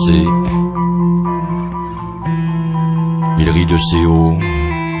amassé, il rit de ses hauts,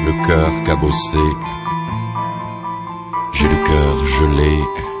 le cœur cabossé. J'ai le cœur gelé,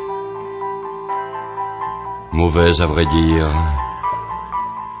 mauvaise à vrai dire,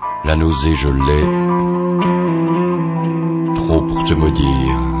 la nausée je l'ai. Trop pour te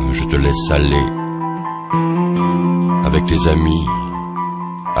maudire, je te laisse aller. Avec tes amis,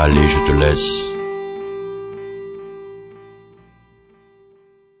 allez je te laisse.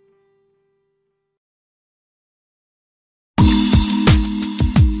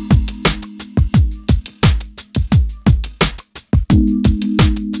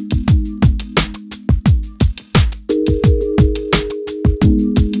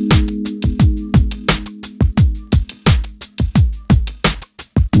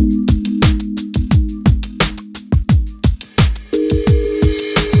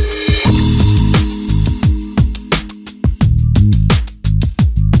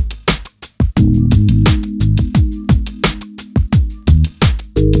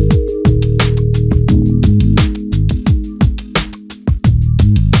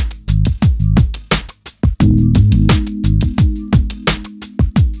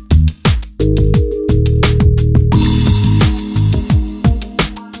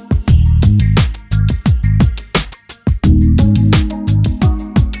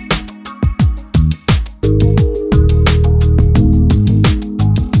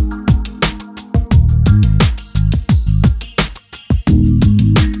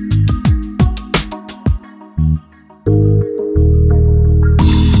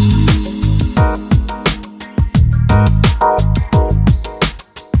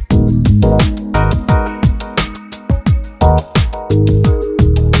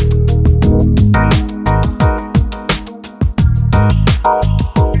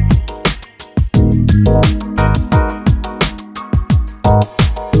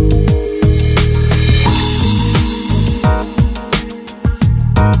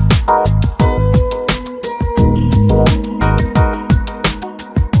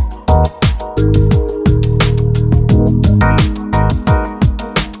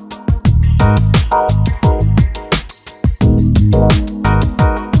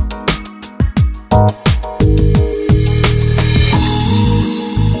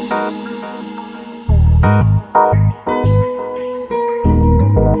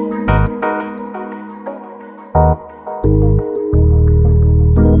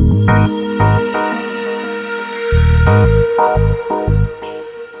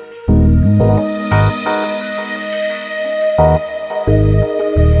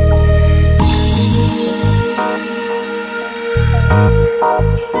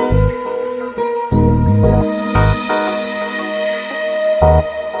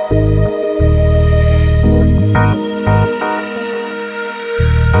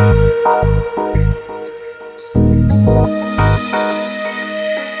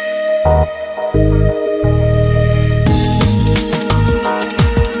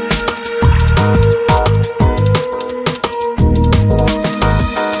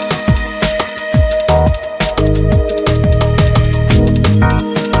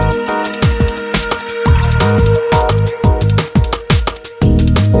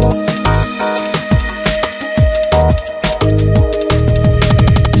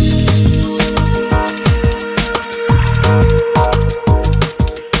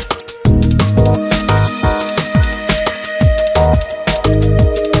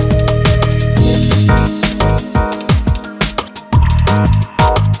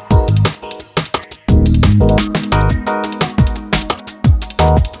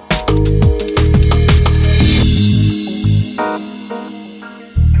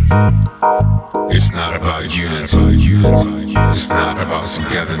 It's not about unity. It's not about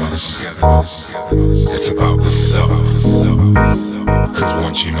togetherness. It's about the self. Cause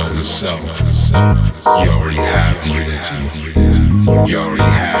once you know the self, you already have the unity. You already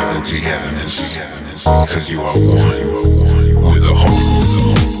have the togetherness. Cause you are one with the whole.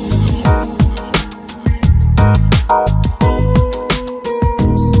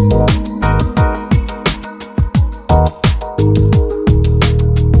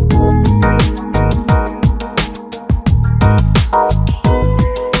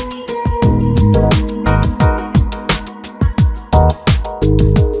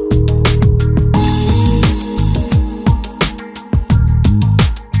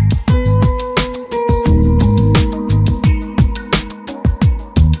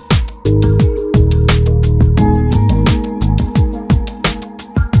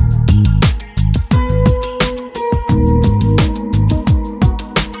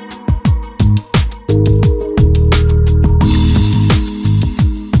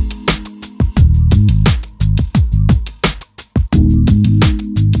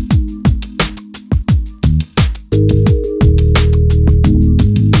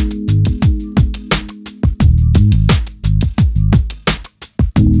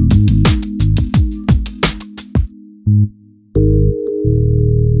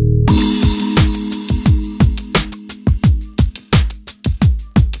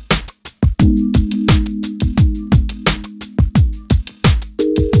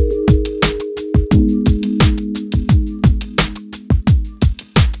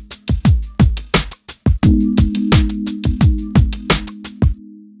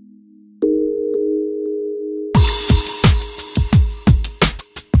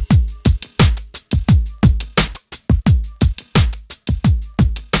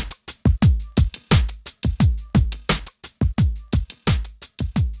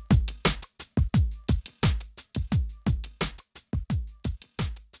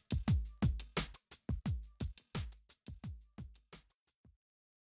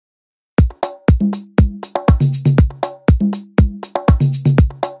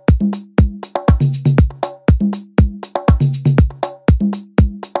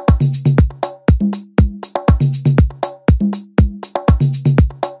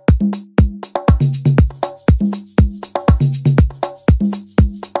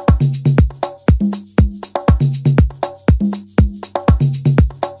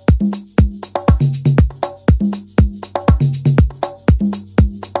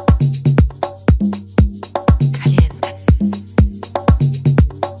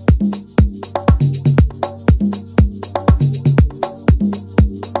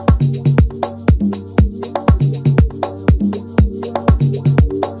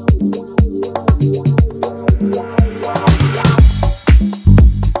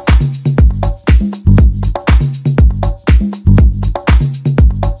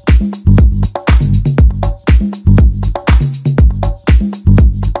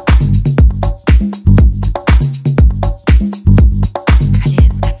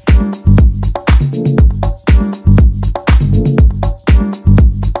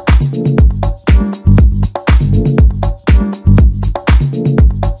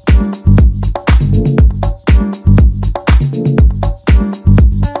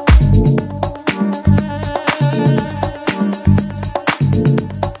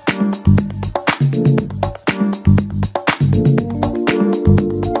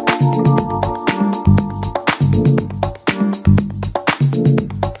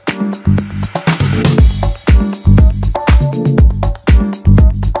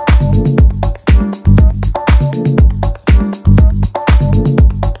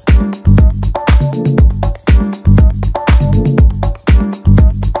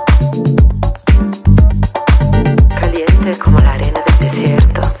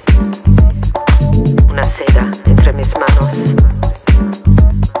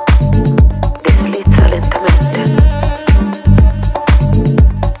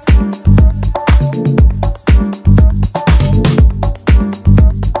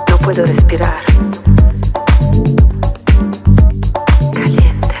 respirar.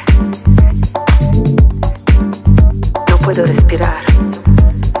 Caliente. No puedo respirar.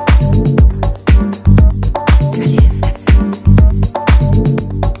 Caliente.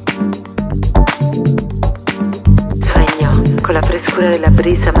 Sueño con la frescura de la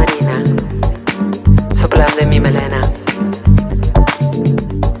brisa marina soplando en mi melena.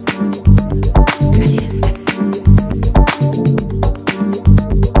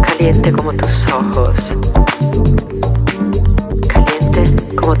 Caliente como tus ojos,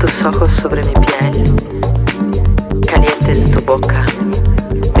 caliente como tus ojos sobre mi piel, caliente es tu boca,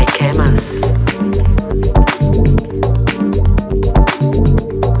 me quemas.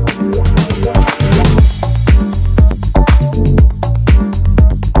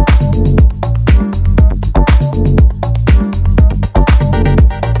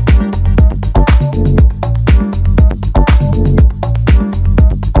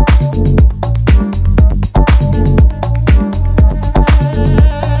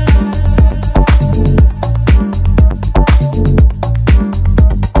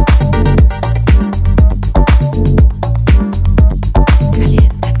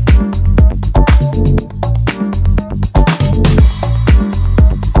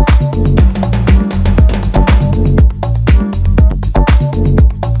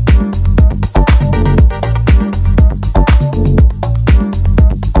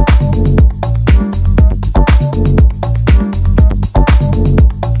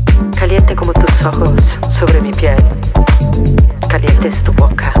 Ojos sobre mi piel, caliente es tu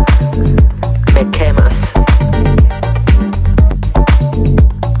boca, me quemas.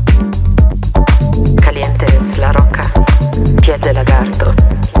 Caliente es la roca, piel de lagarto,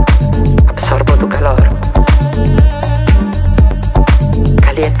 absorbo tu calor.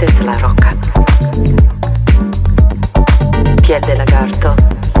 Caliente es la roca, piel de lagarto,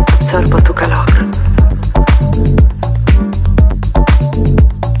 absorbo tu calor.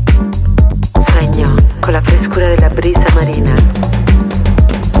 Con la frescura de la brisa marina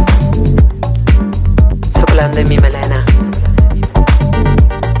soplando en mi melena.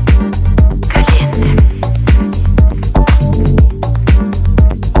 Caliente.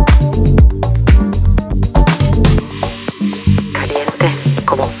 Caliente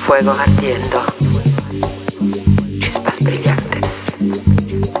como fuego ardiendo. Chispas brillantes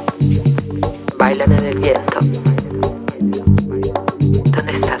bailan en el viento.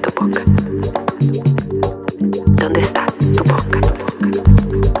 ¿Dónde está tu boca? ¿Dónde está tu boca?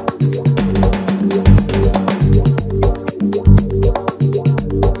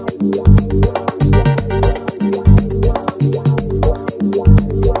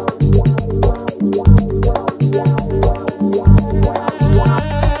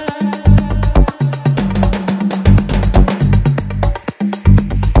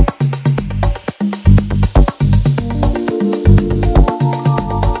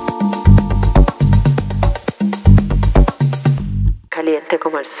 Caliente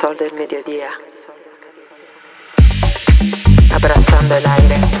como el sol del mediodía, abrazando el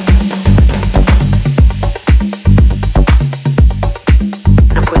aire.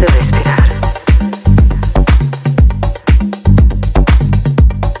 No puedo respirar.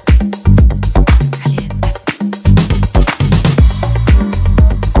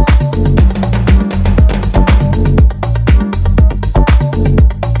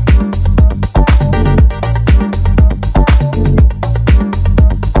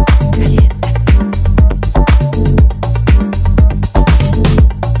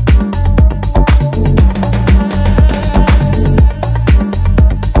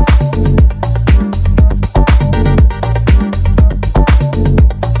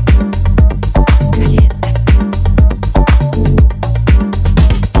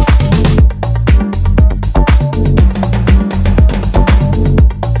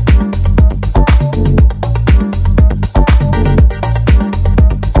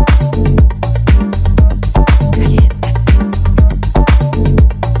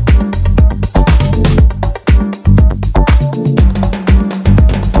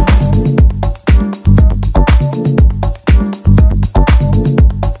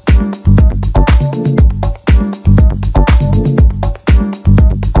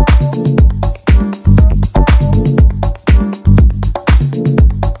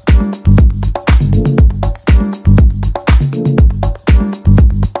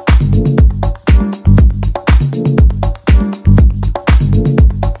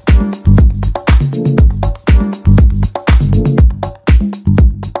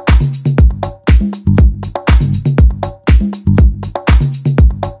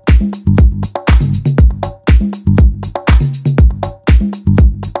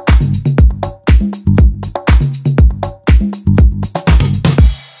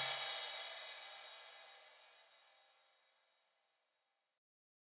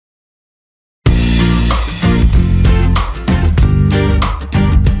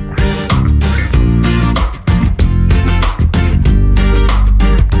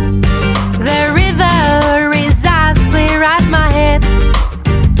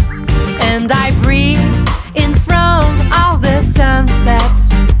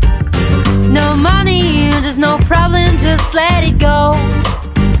 just let it go.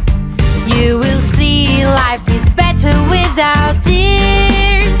 You will see life is better without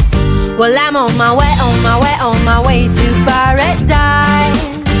tears. Well, I'm on my way, on my way, on my way to paradise.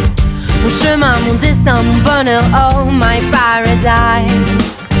 Mon chemin, mon destin, mon bonheur, oh my paradise.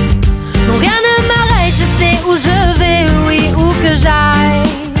 Non, rien ne m'arrête, je sais où je vais, oui, où que j'aille.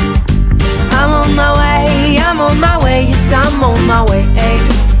 I'm on my way, I'm on my way, yes, I'm on my way.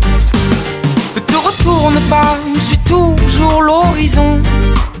 Ne te retourne pas, je suis toujours l'horizon.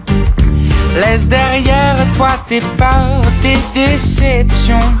 Laisse derrière toi tes peurs, tes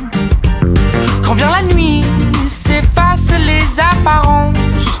déceptions. Quand vient la nuit, s'effacent les apparences.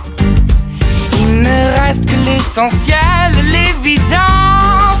 Il ne reste que l'essentiel,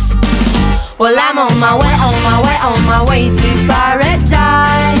 l'évidence. Well, I'm on my way, on my way, on my way to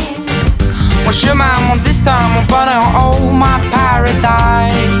paradise. Mon chemin, mon destin, mon bonheur, oh my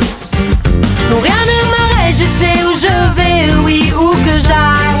paradise. Non, rien ne m'arrête, je sais où je vais, oui, où que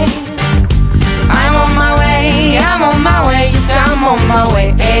j'aille. I'm on my way, I'm on my way, yes, I'm on my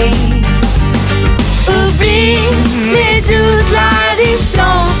way. Oublie les doutes, la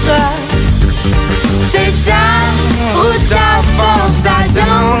distance. C'est ta route, ta force, ta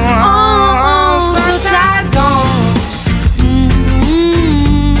danse, ta danse.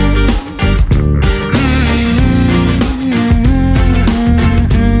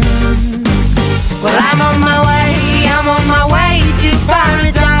 Well, I'm on my way to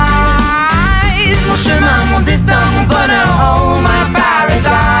paradise. Mon chemin, mon destin, mon bonheur, oh my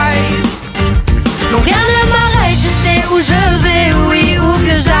paradise.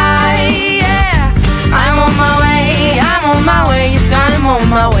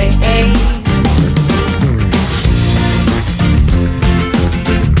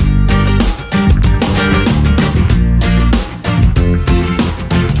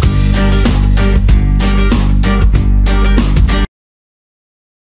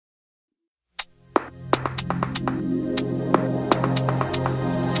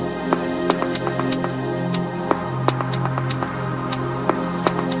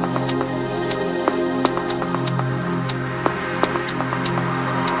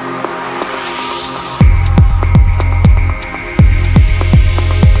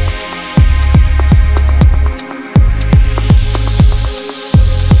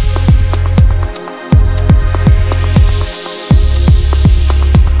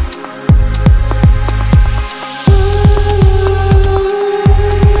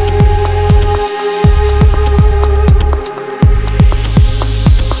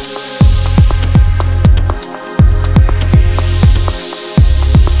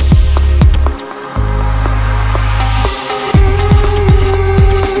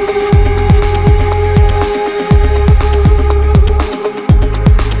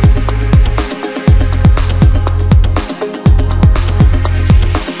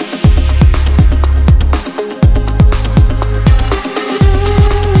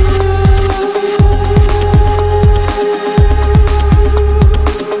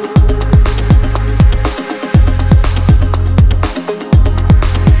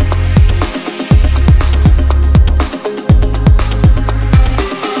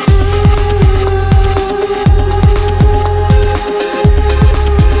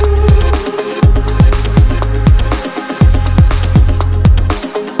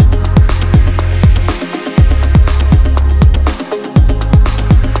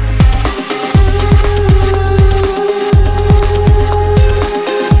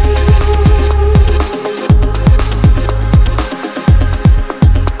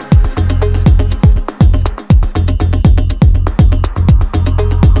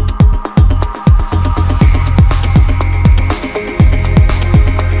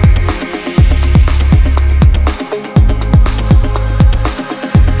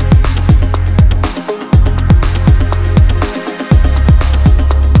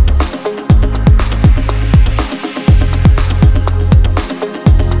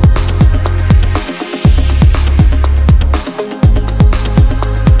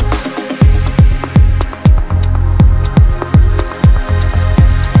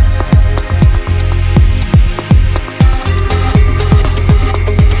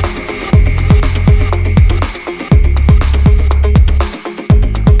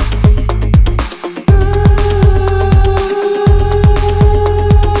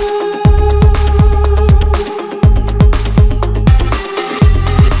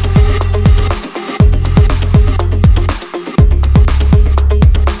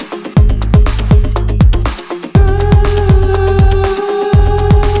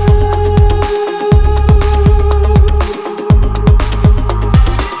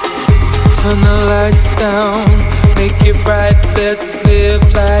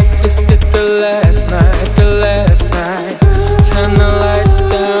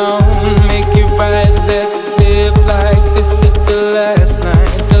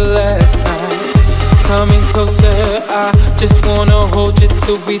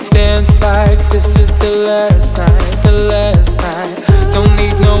 So we dance like this is the last night, the last night. Don't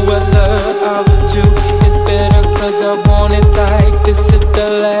need no other, I'll do it better, cause I want it like this is the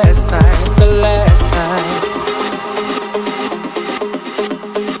last night, the last night.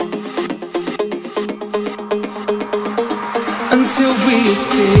 Until we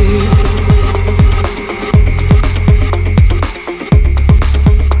escape.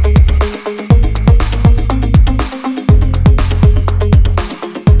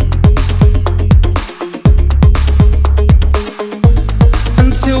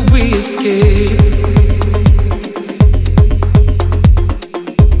 Until we escape.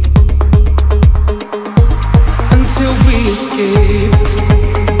 Until we escape.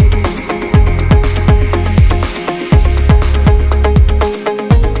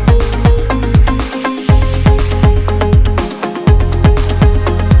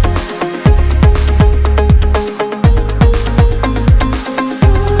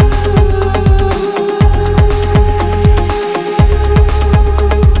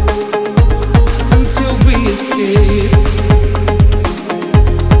 Until we escape.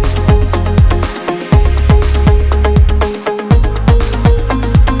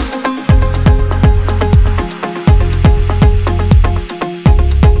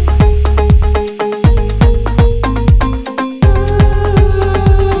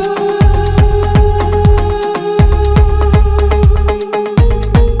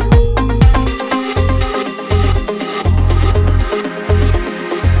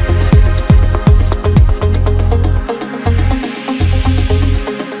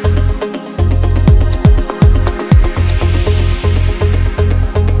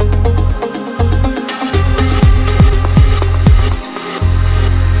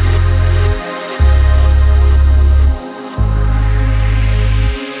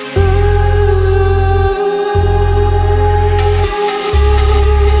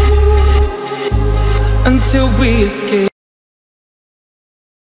 Until we escape.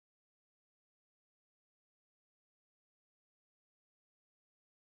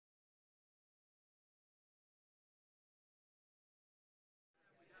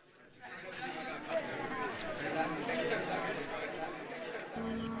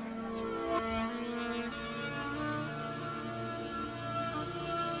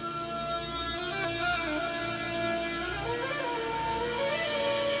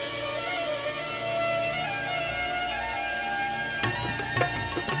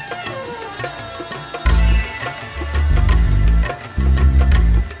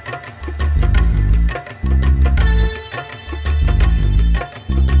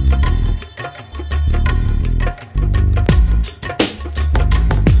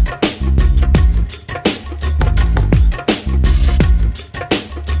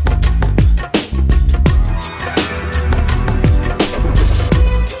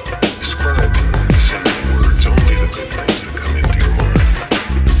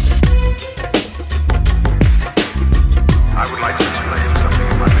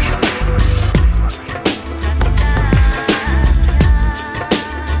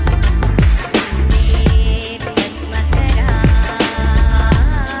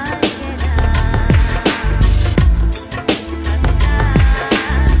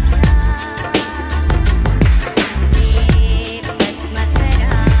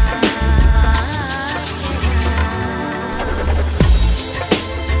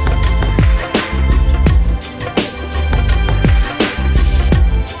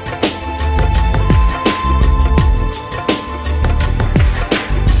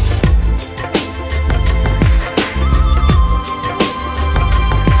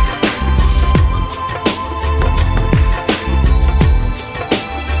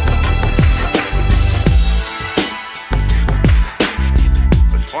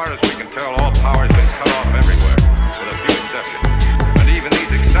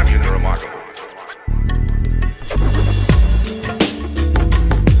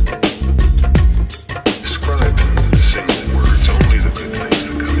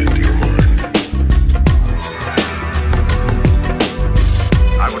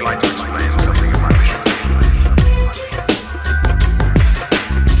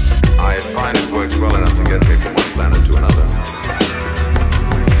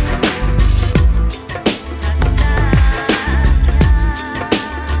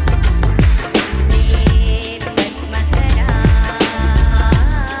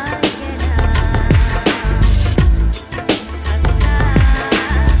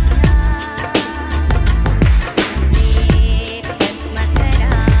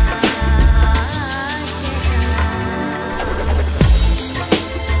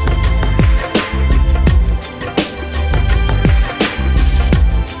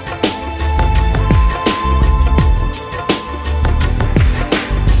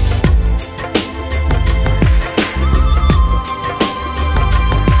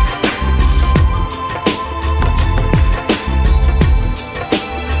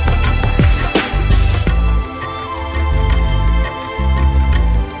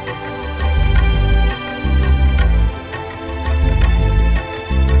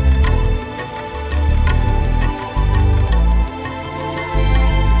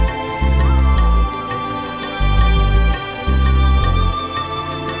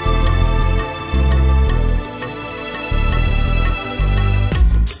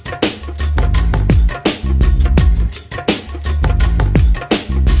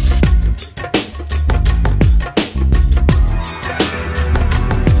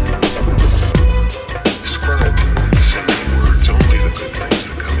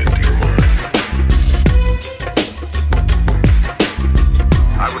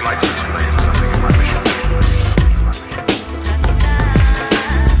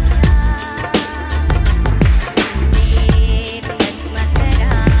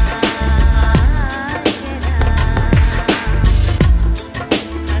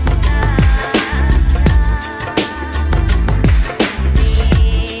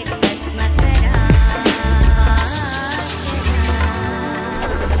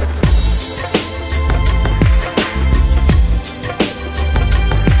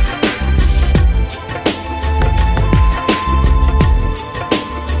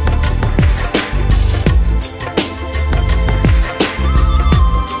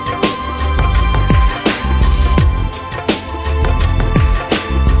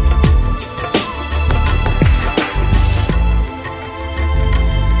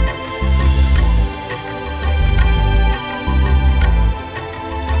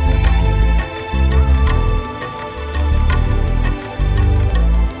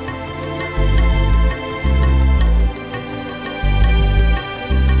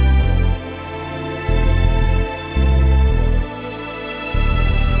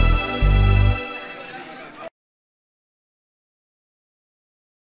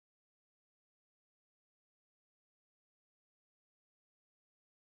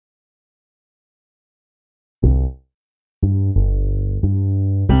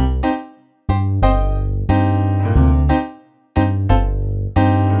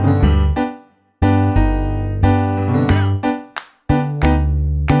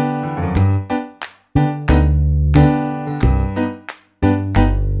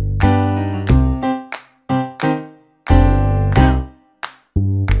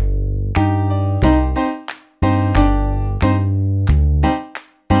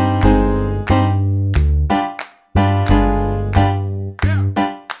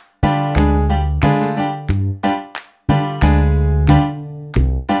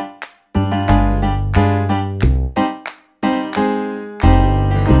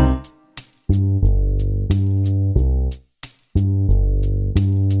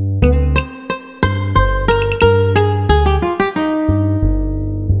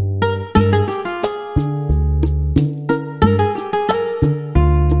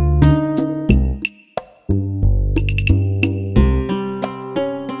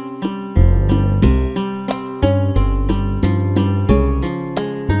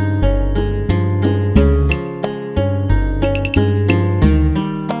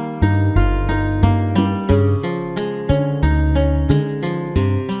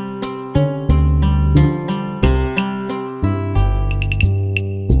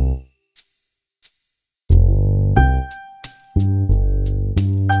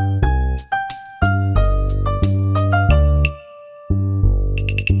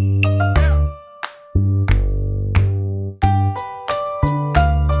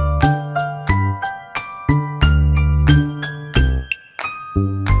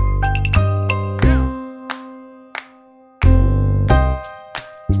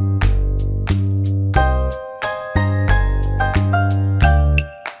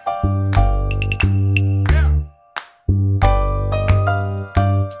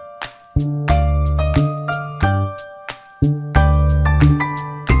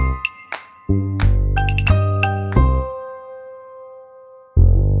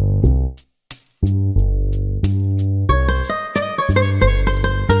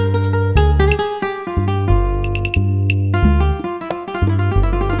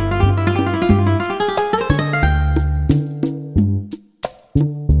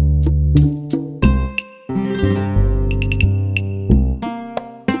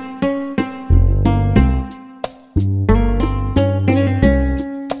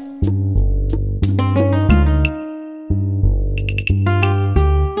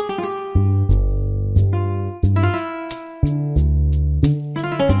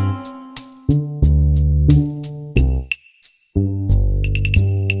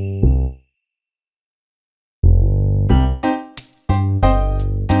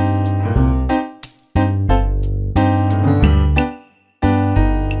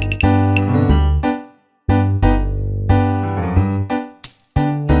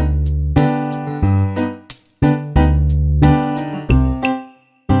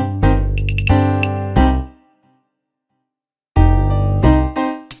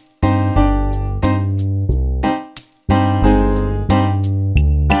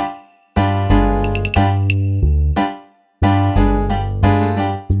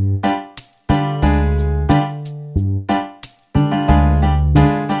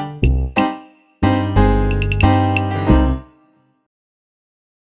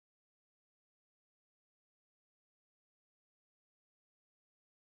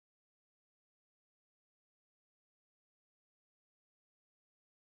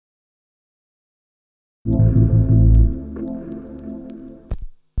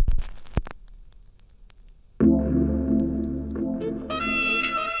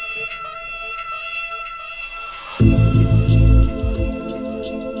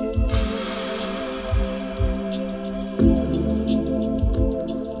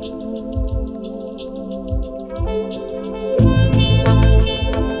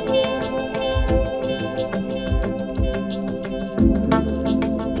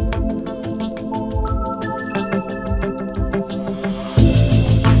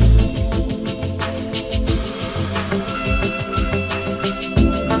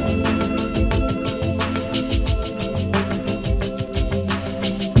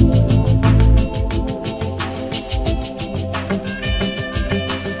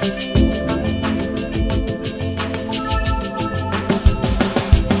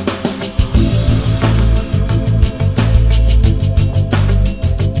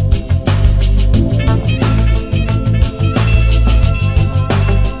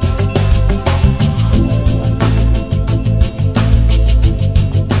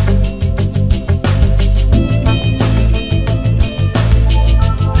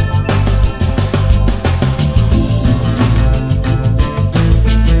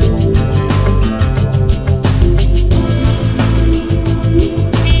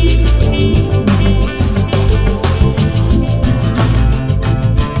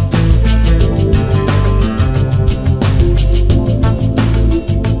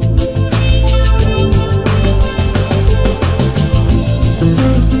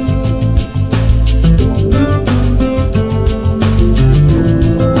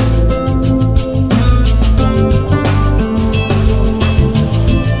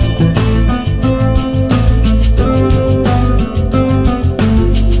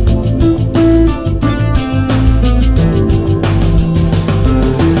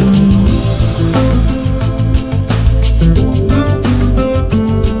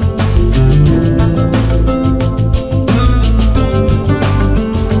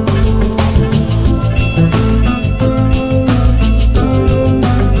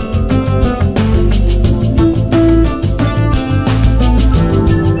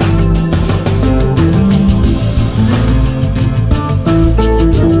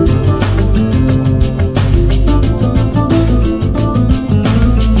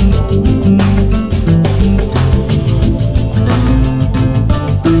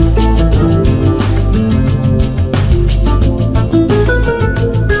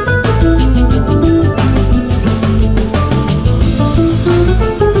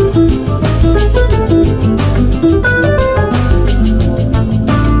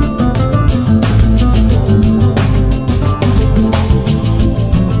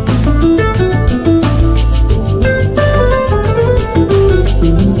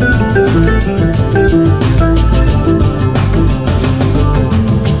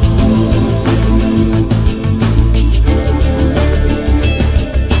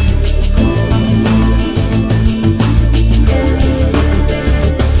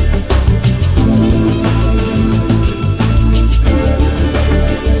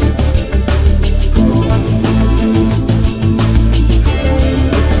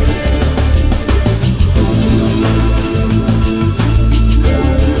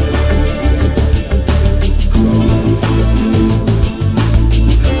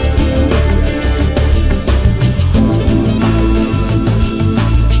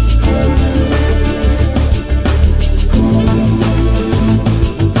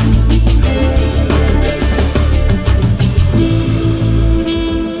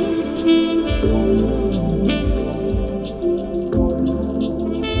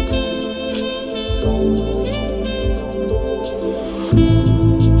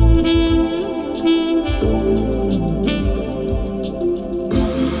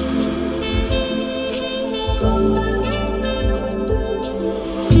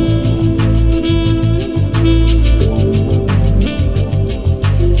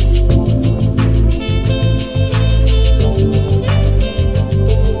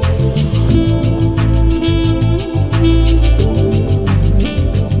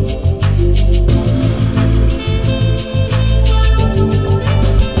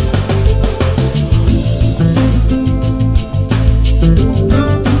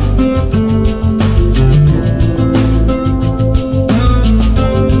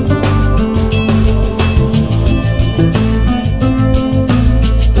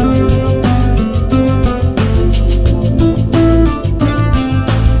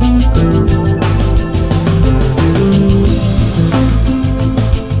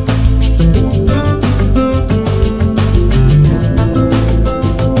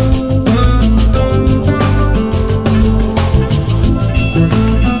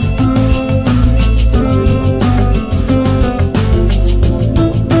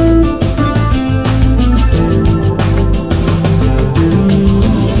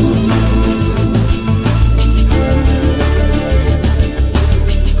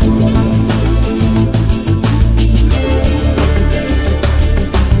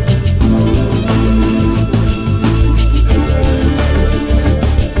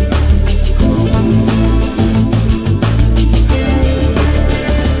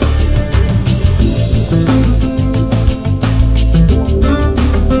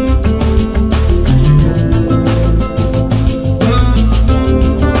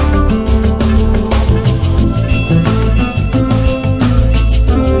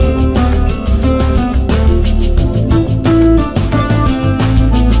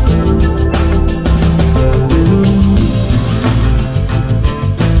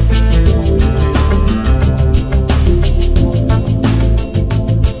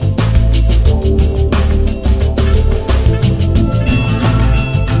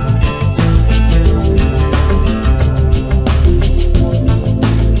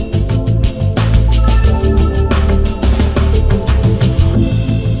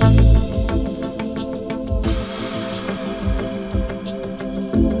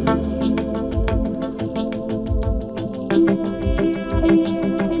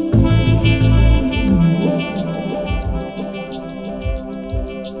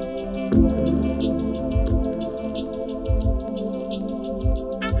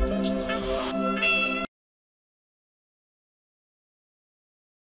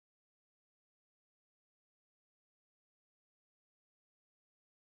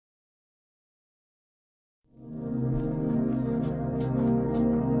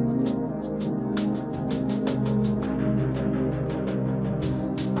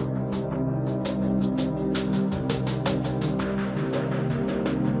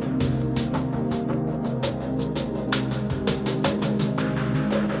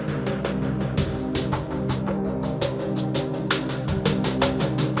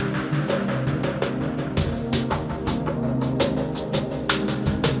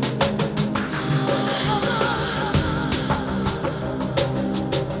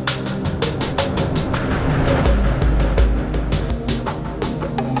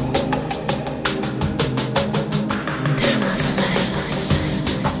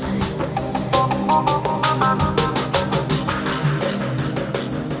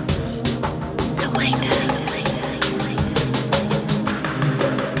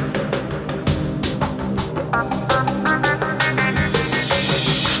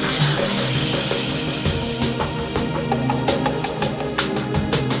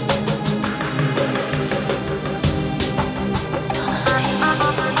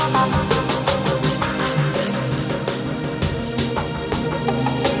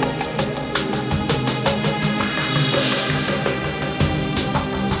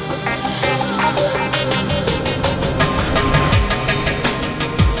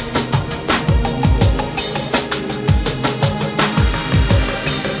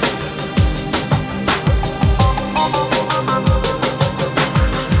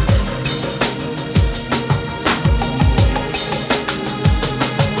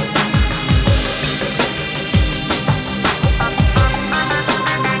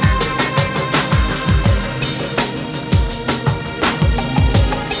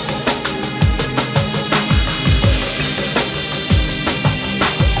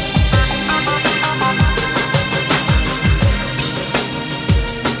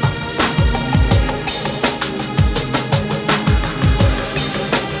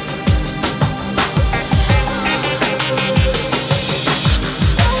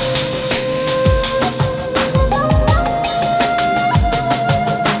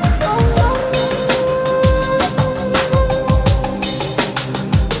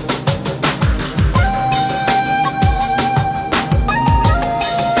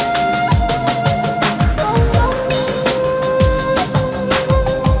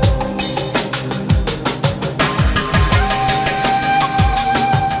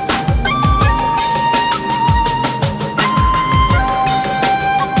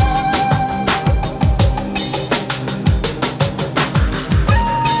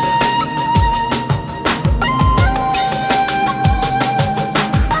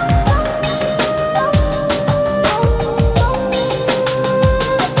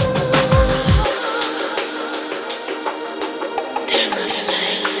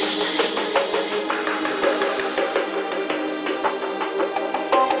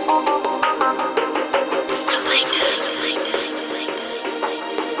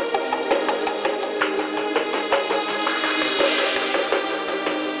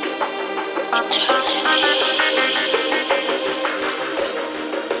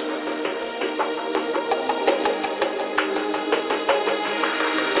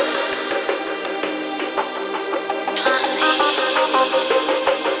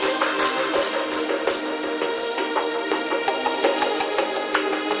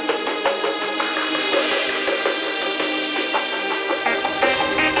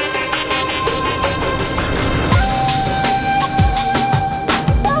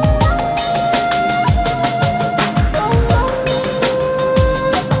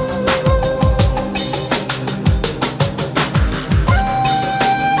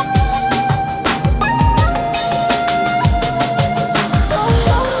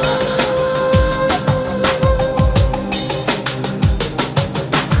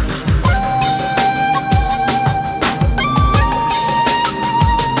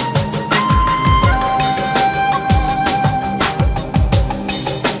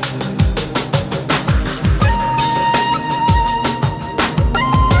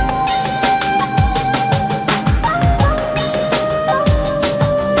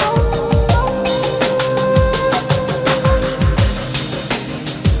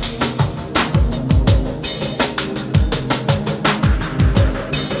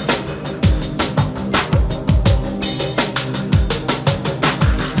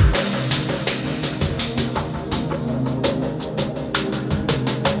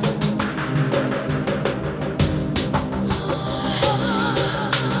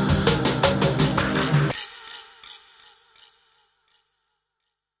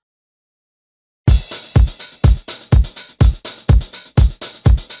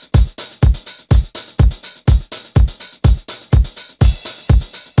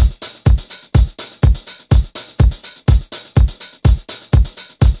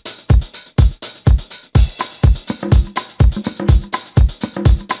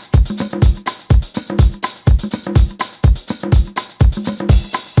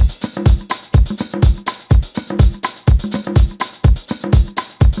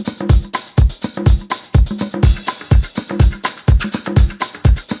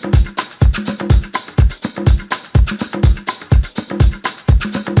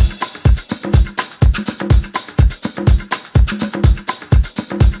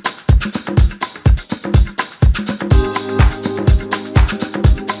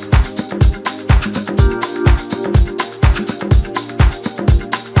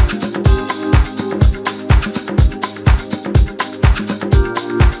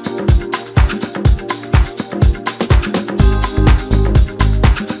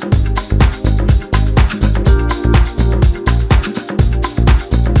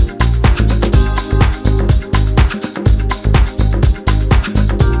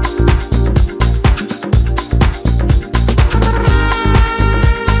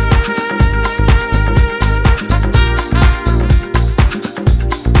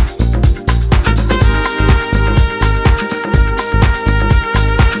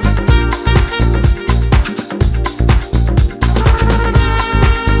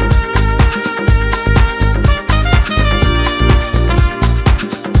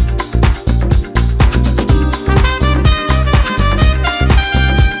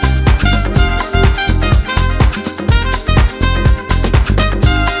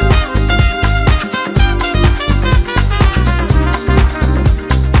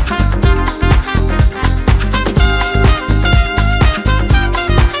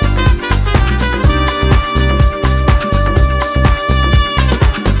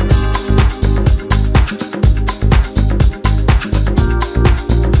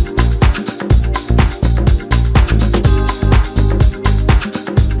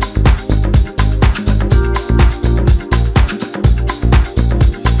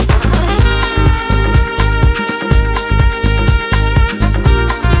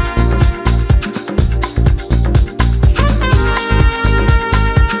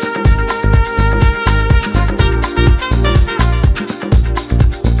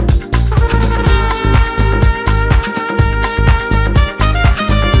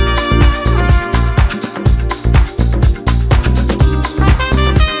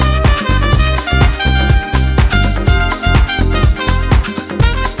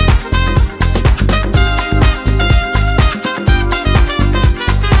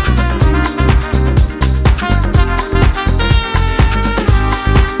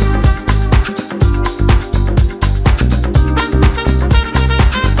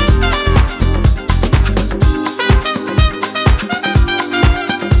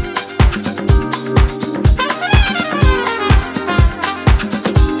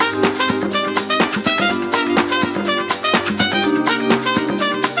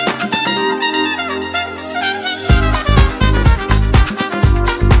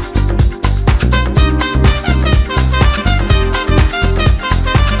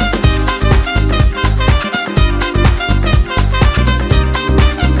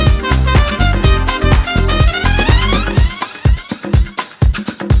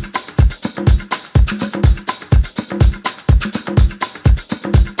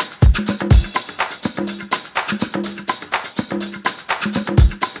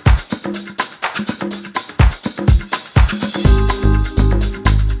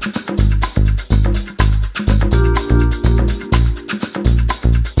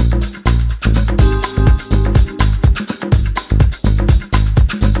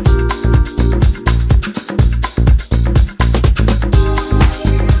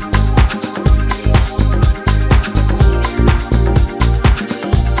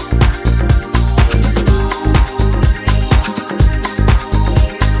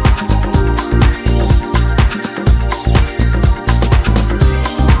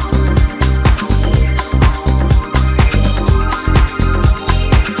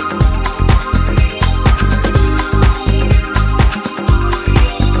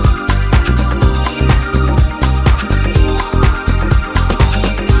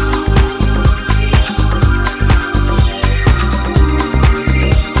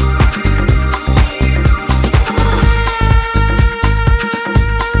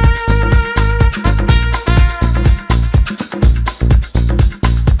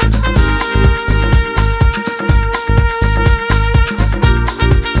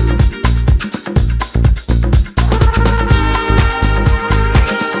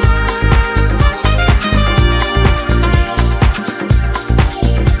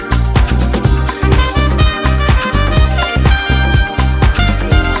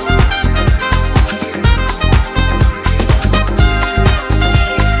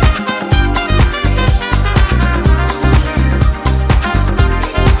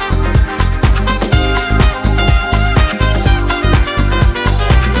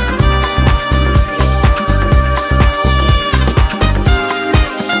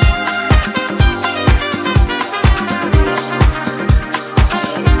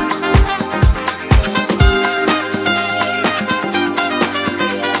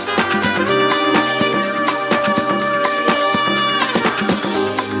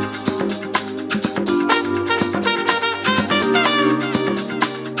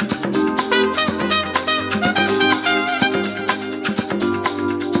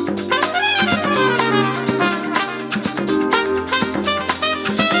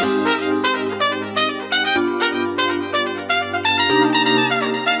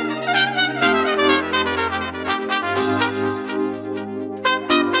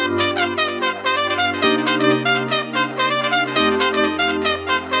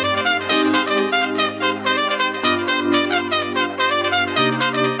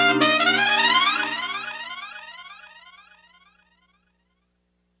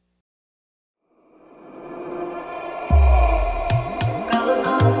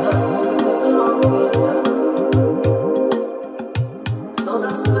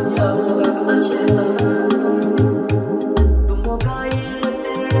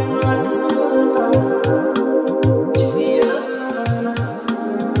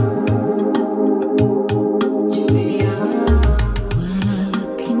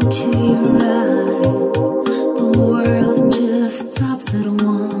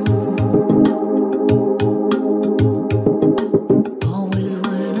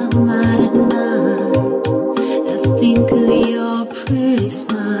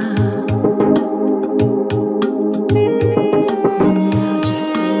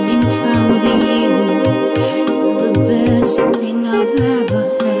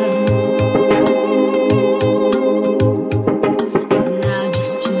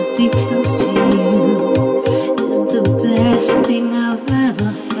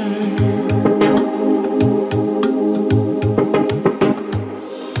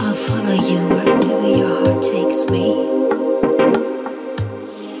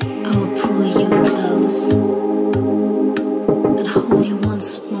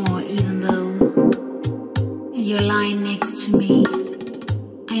 you're lying next to me,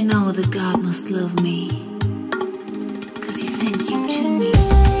 I know that God must love me, 'cause he sent you to me.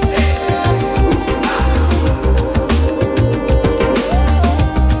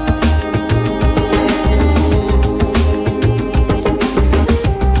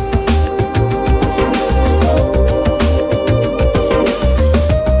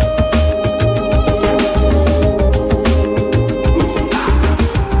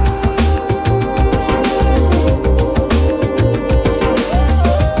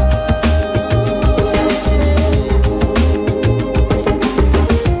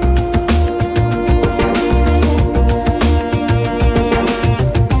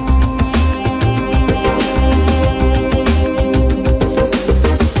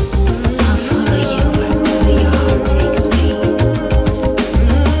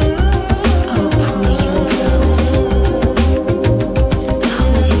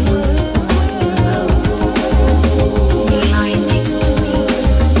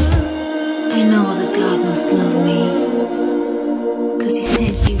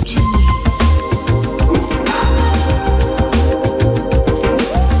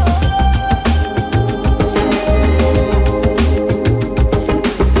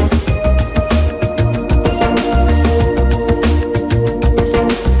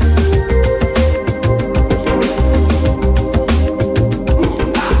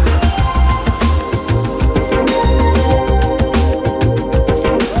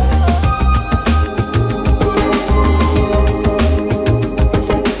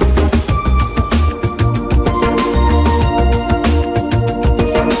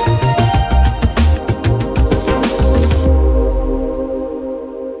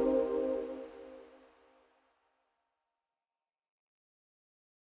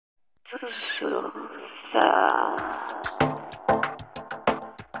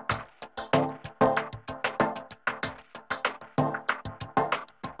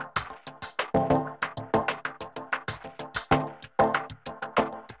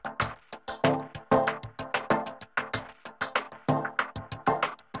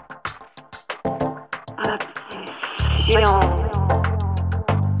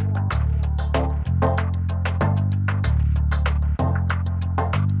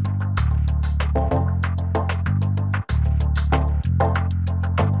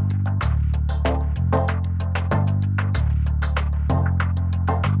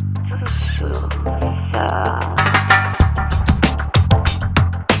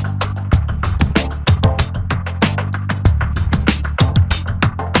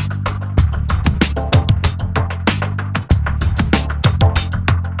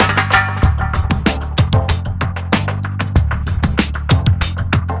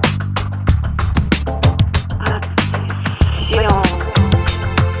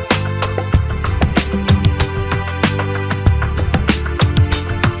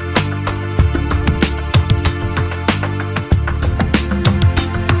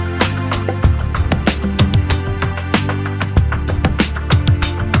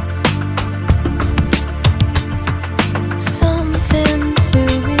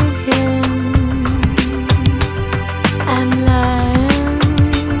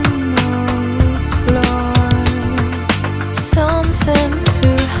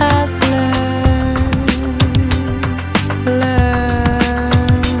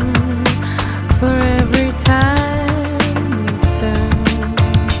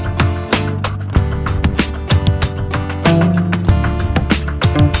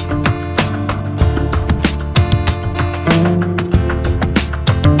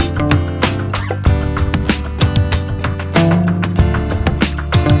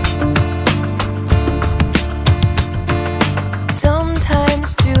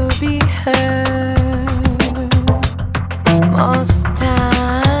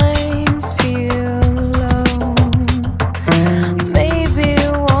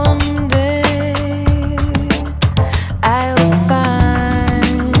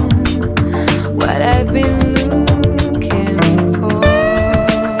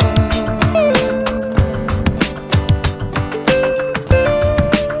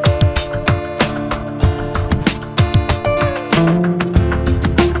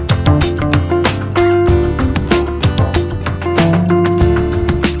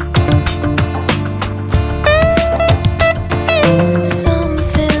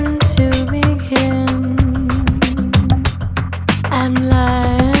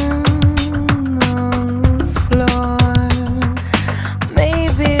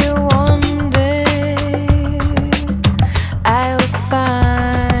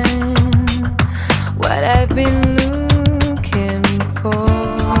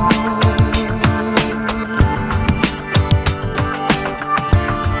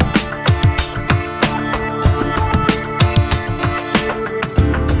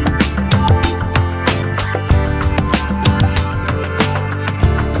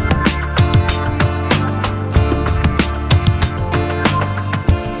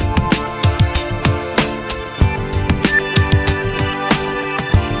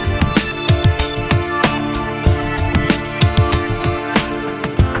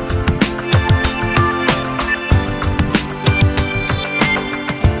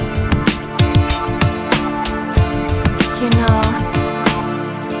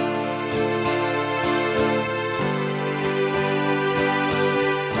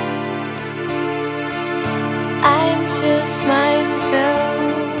 just myself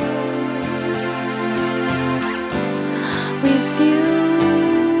with you.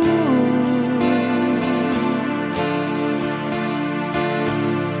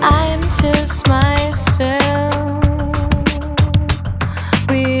 I'm just myself.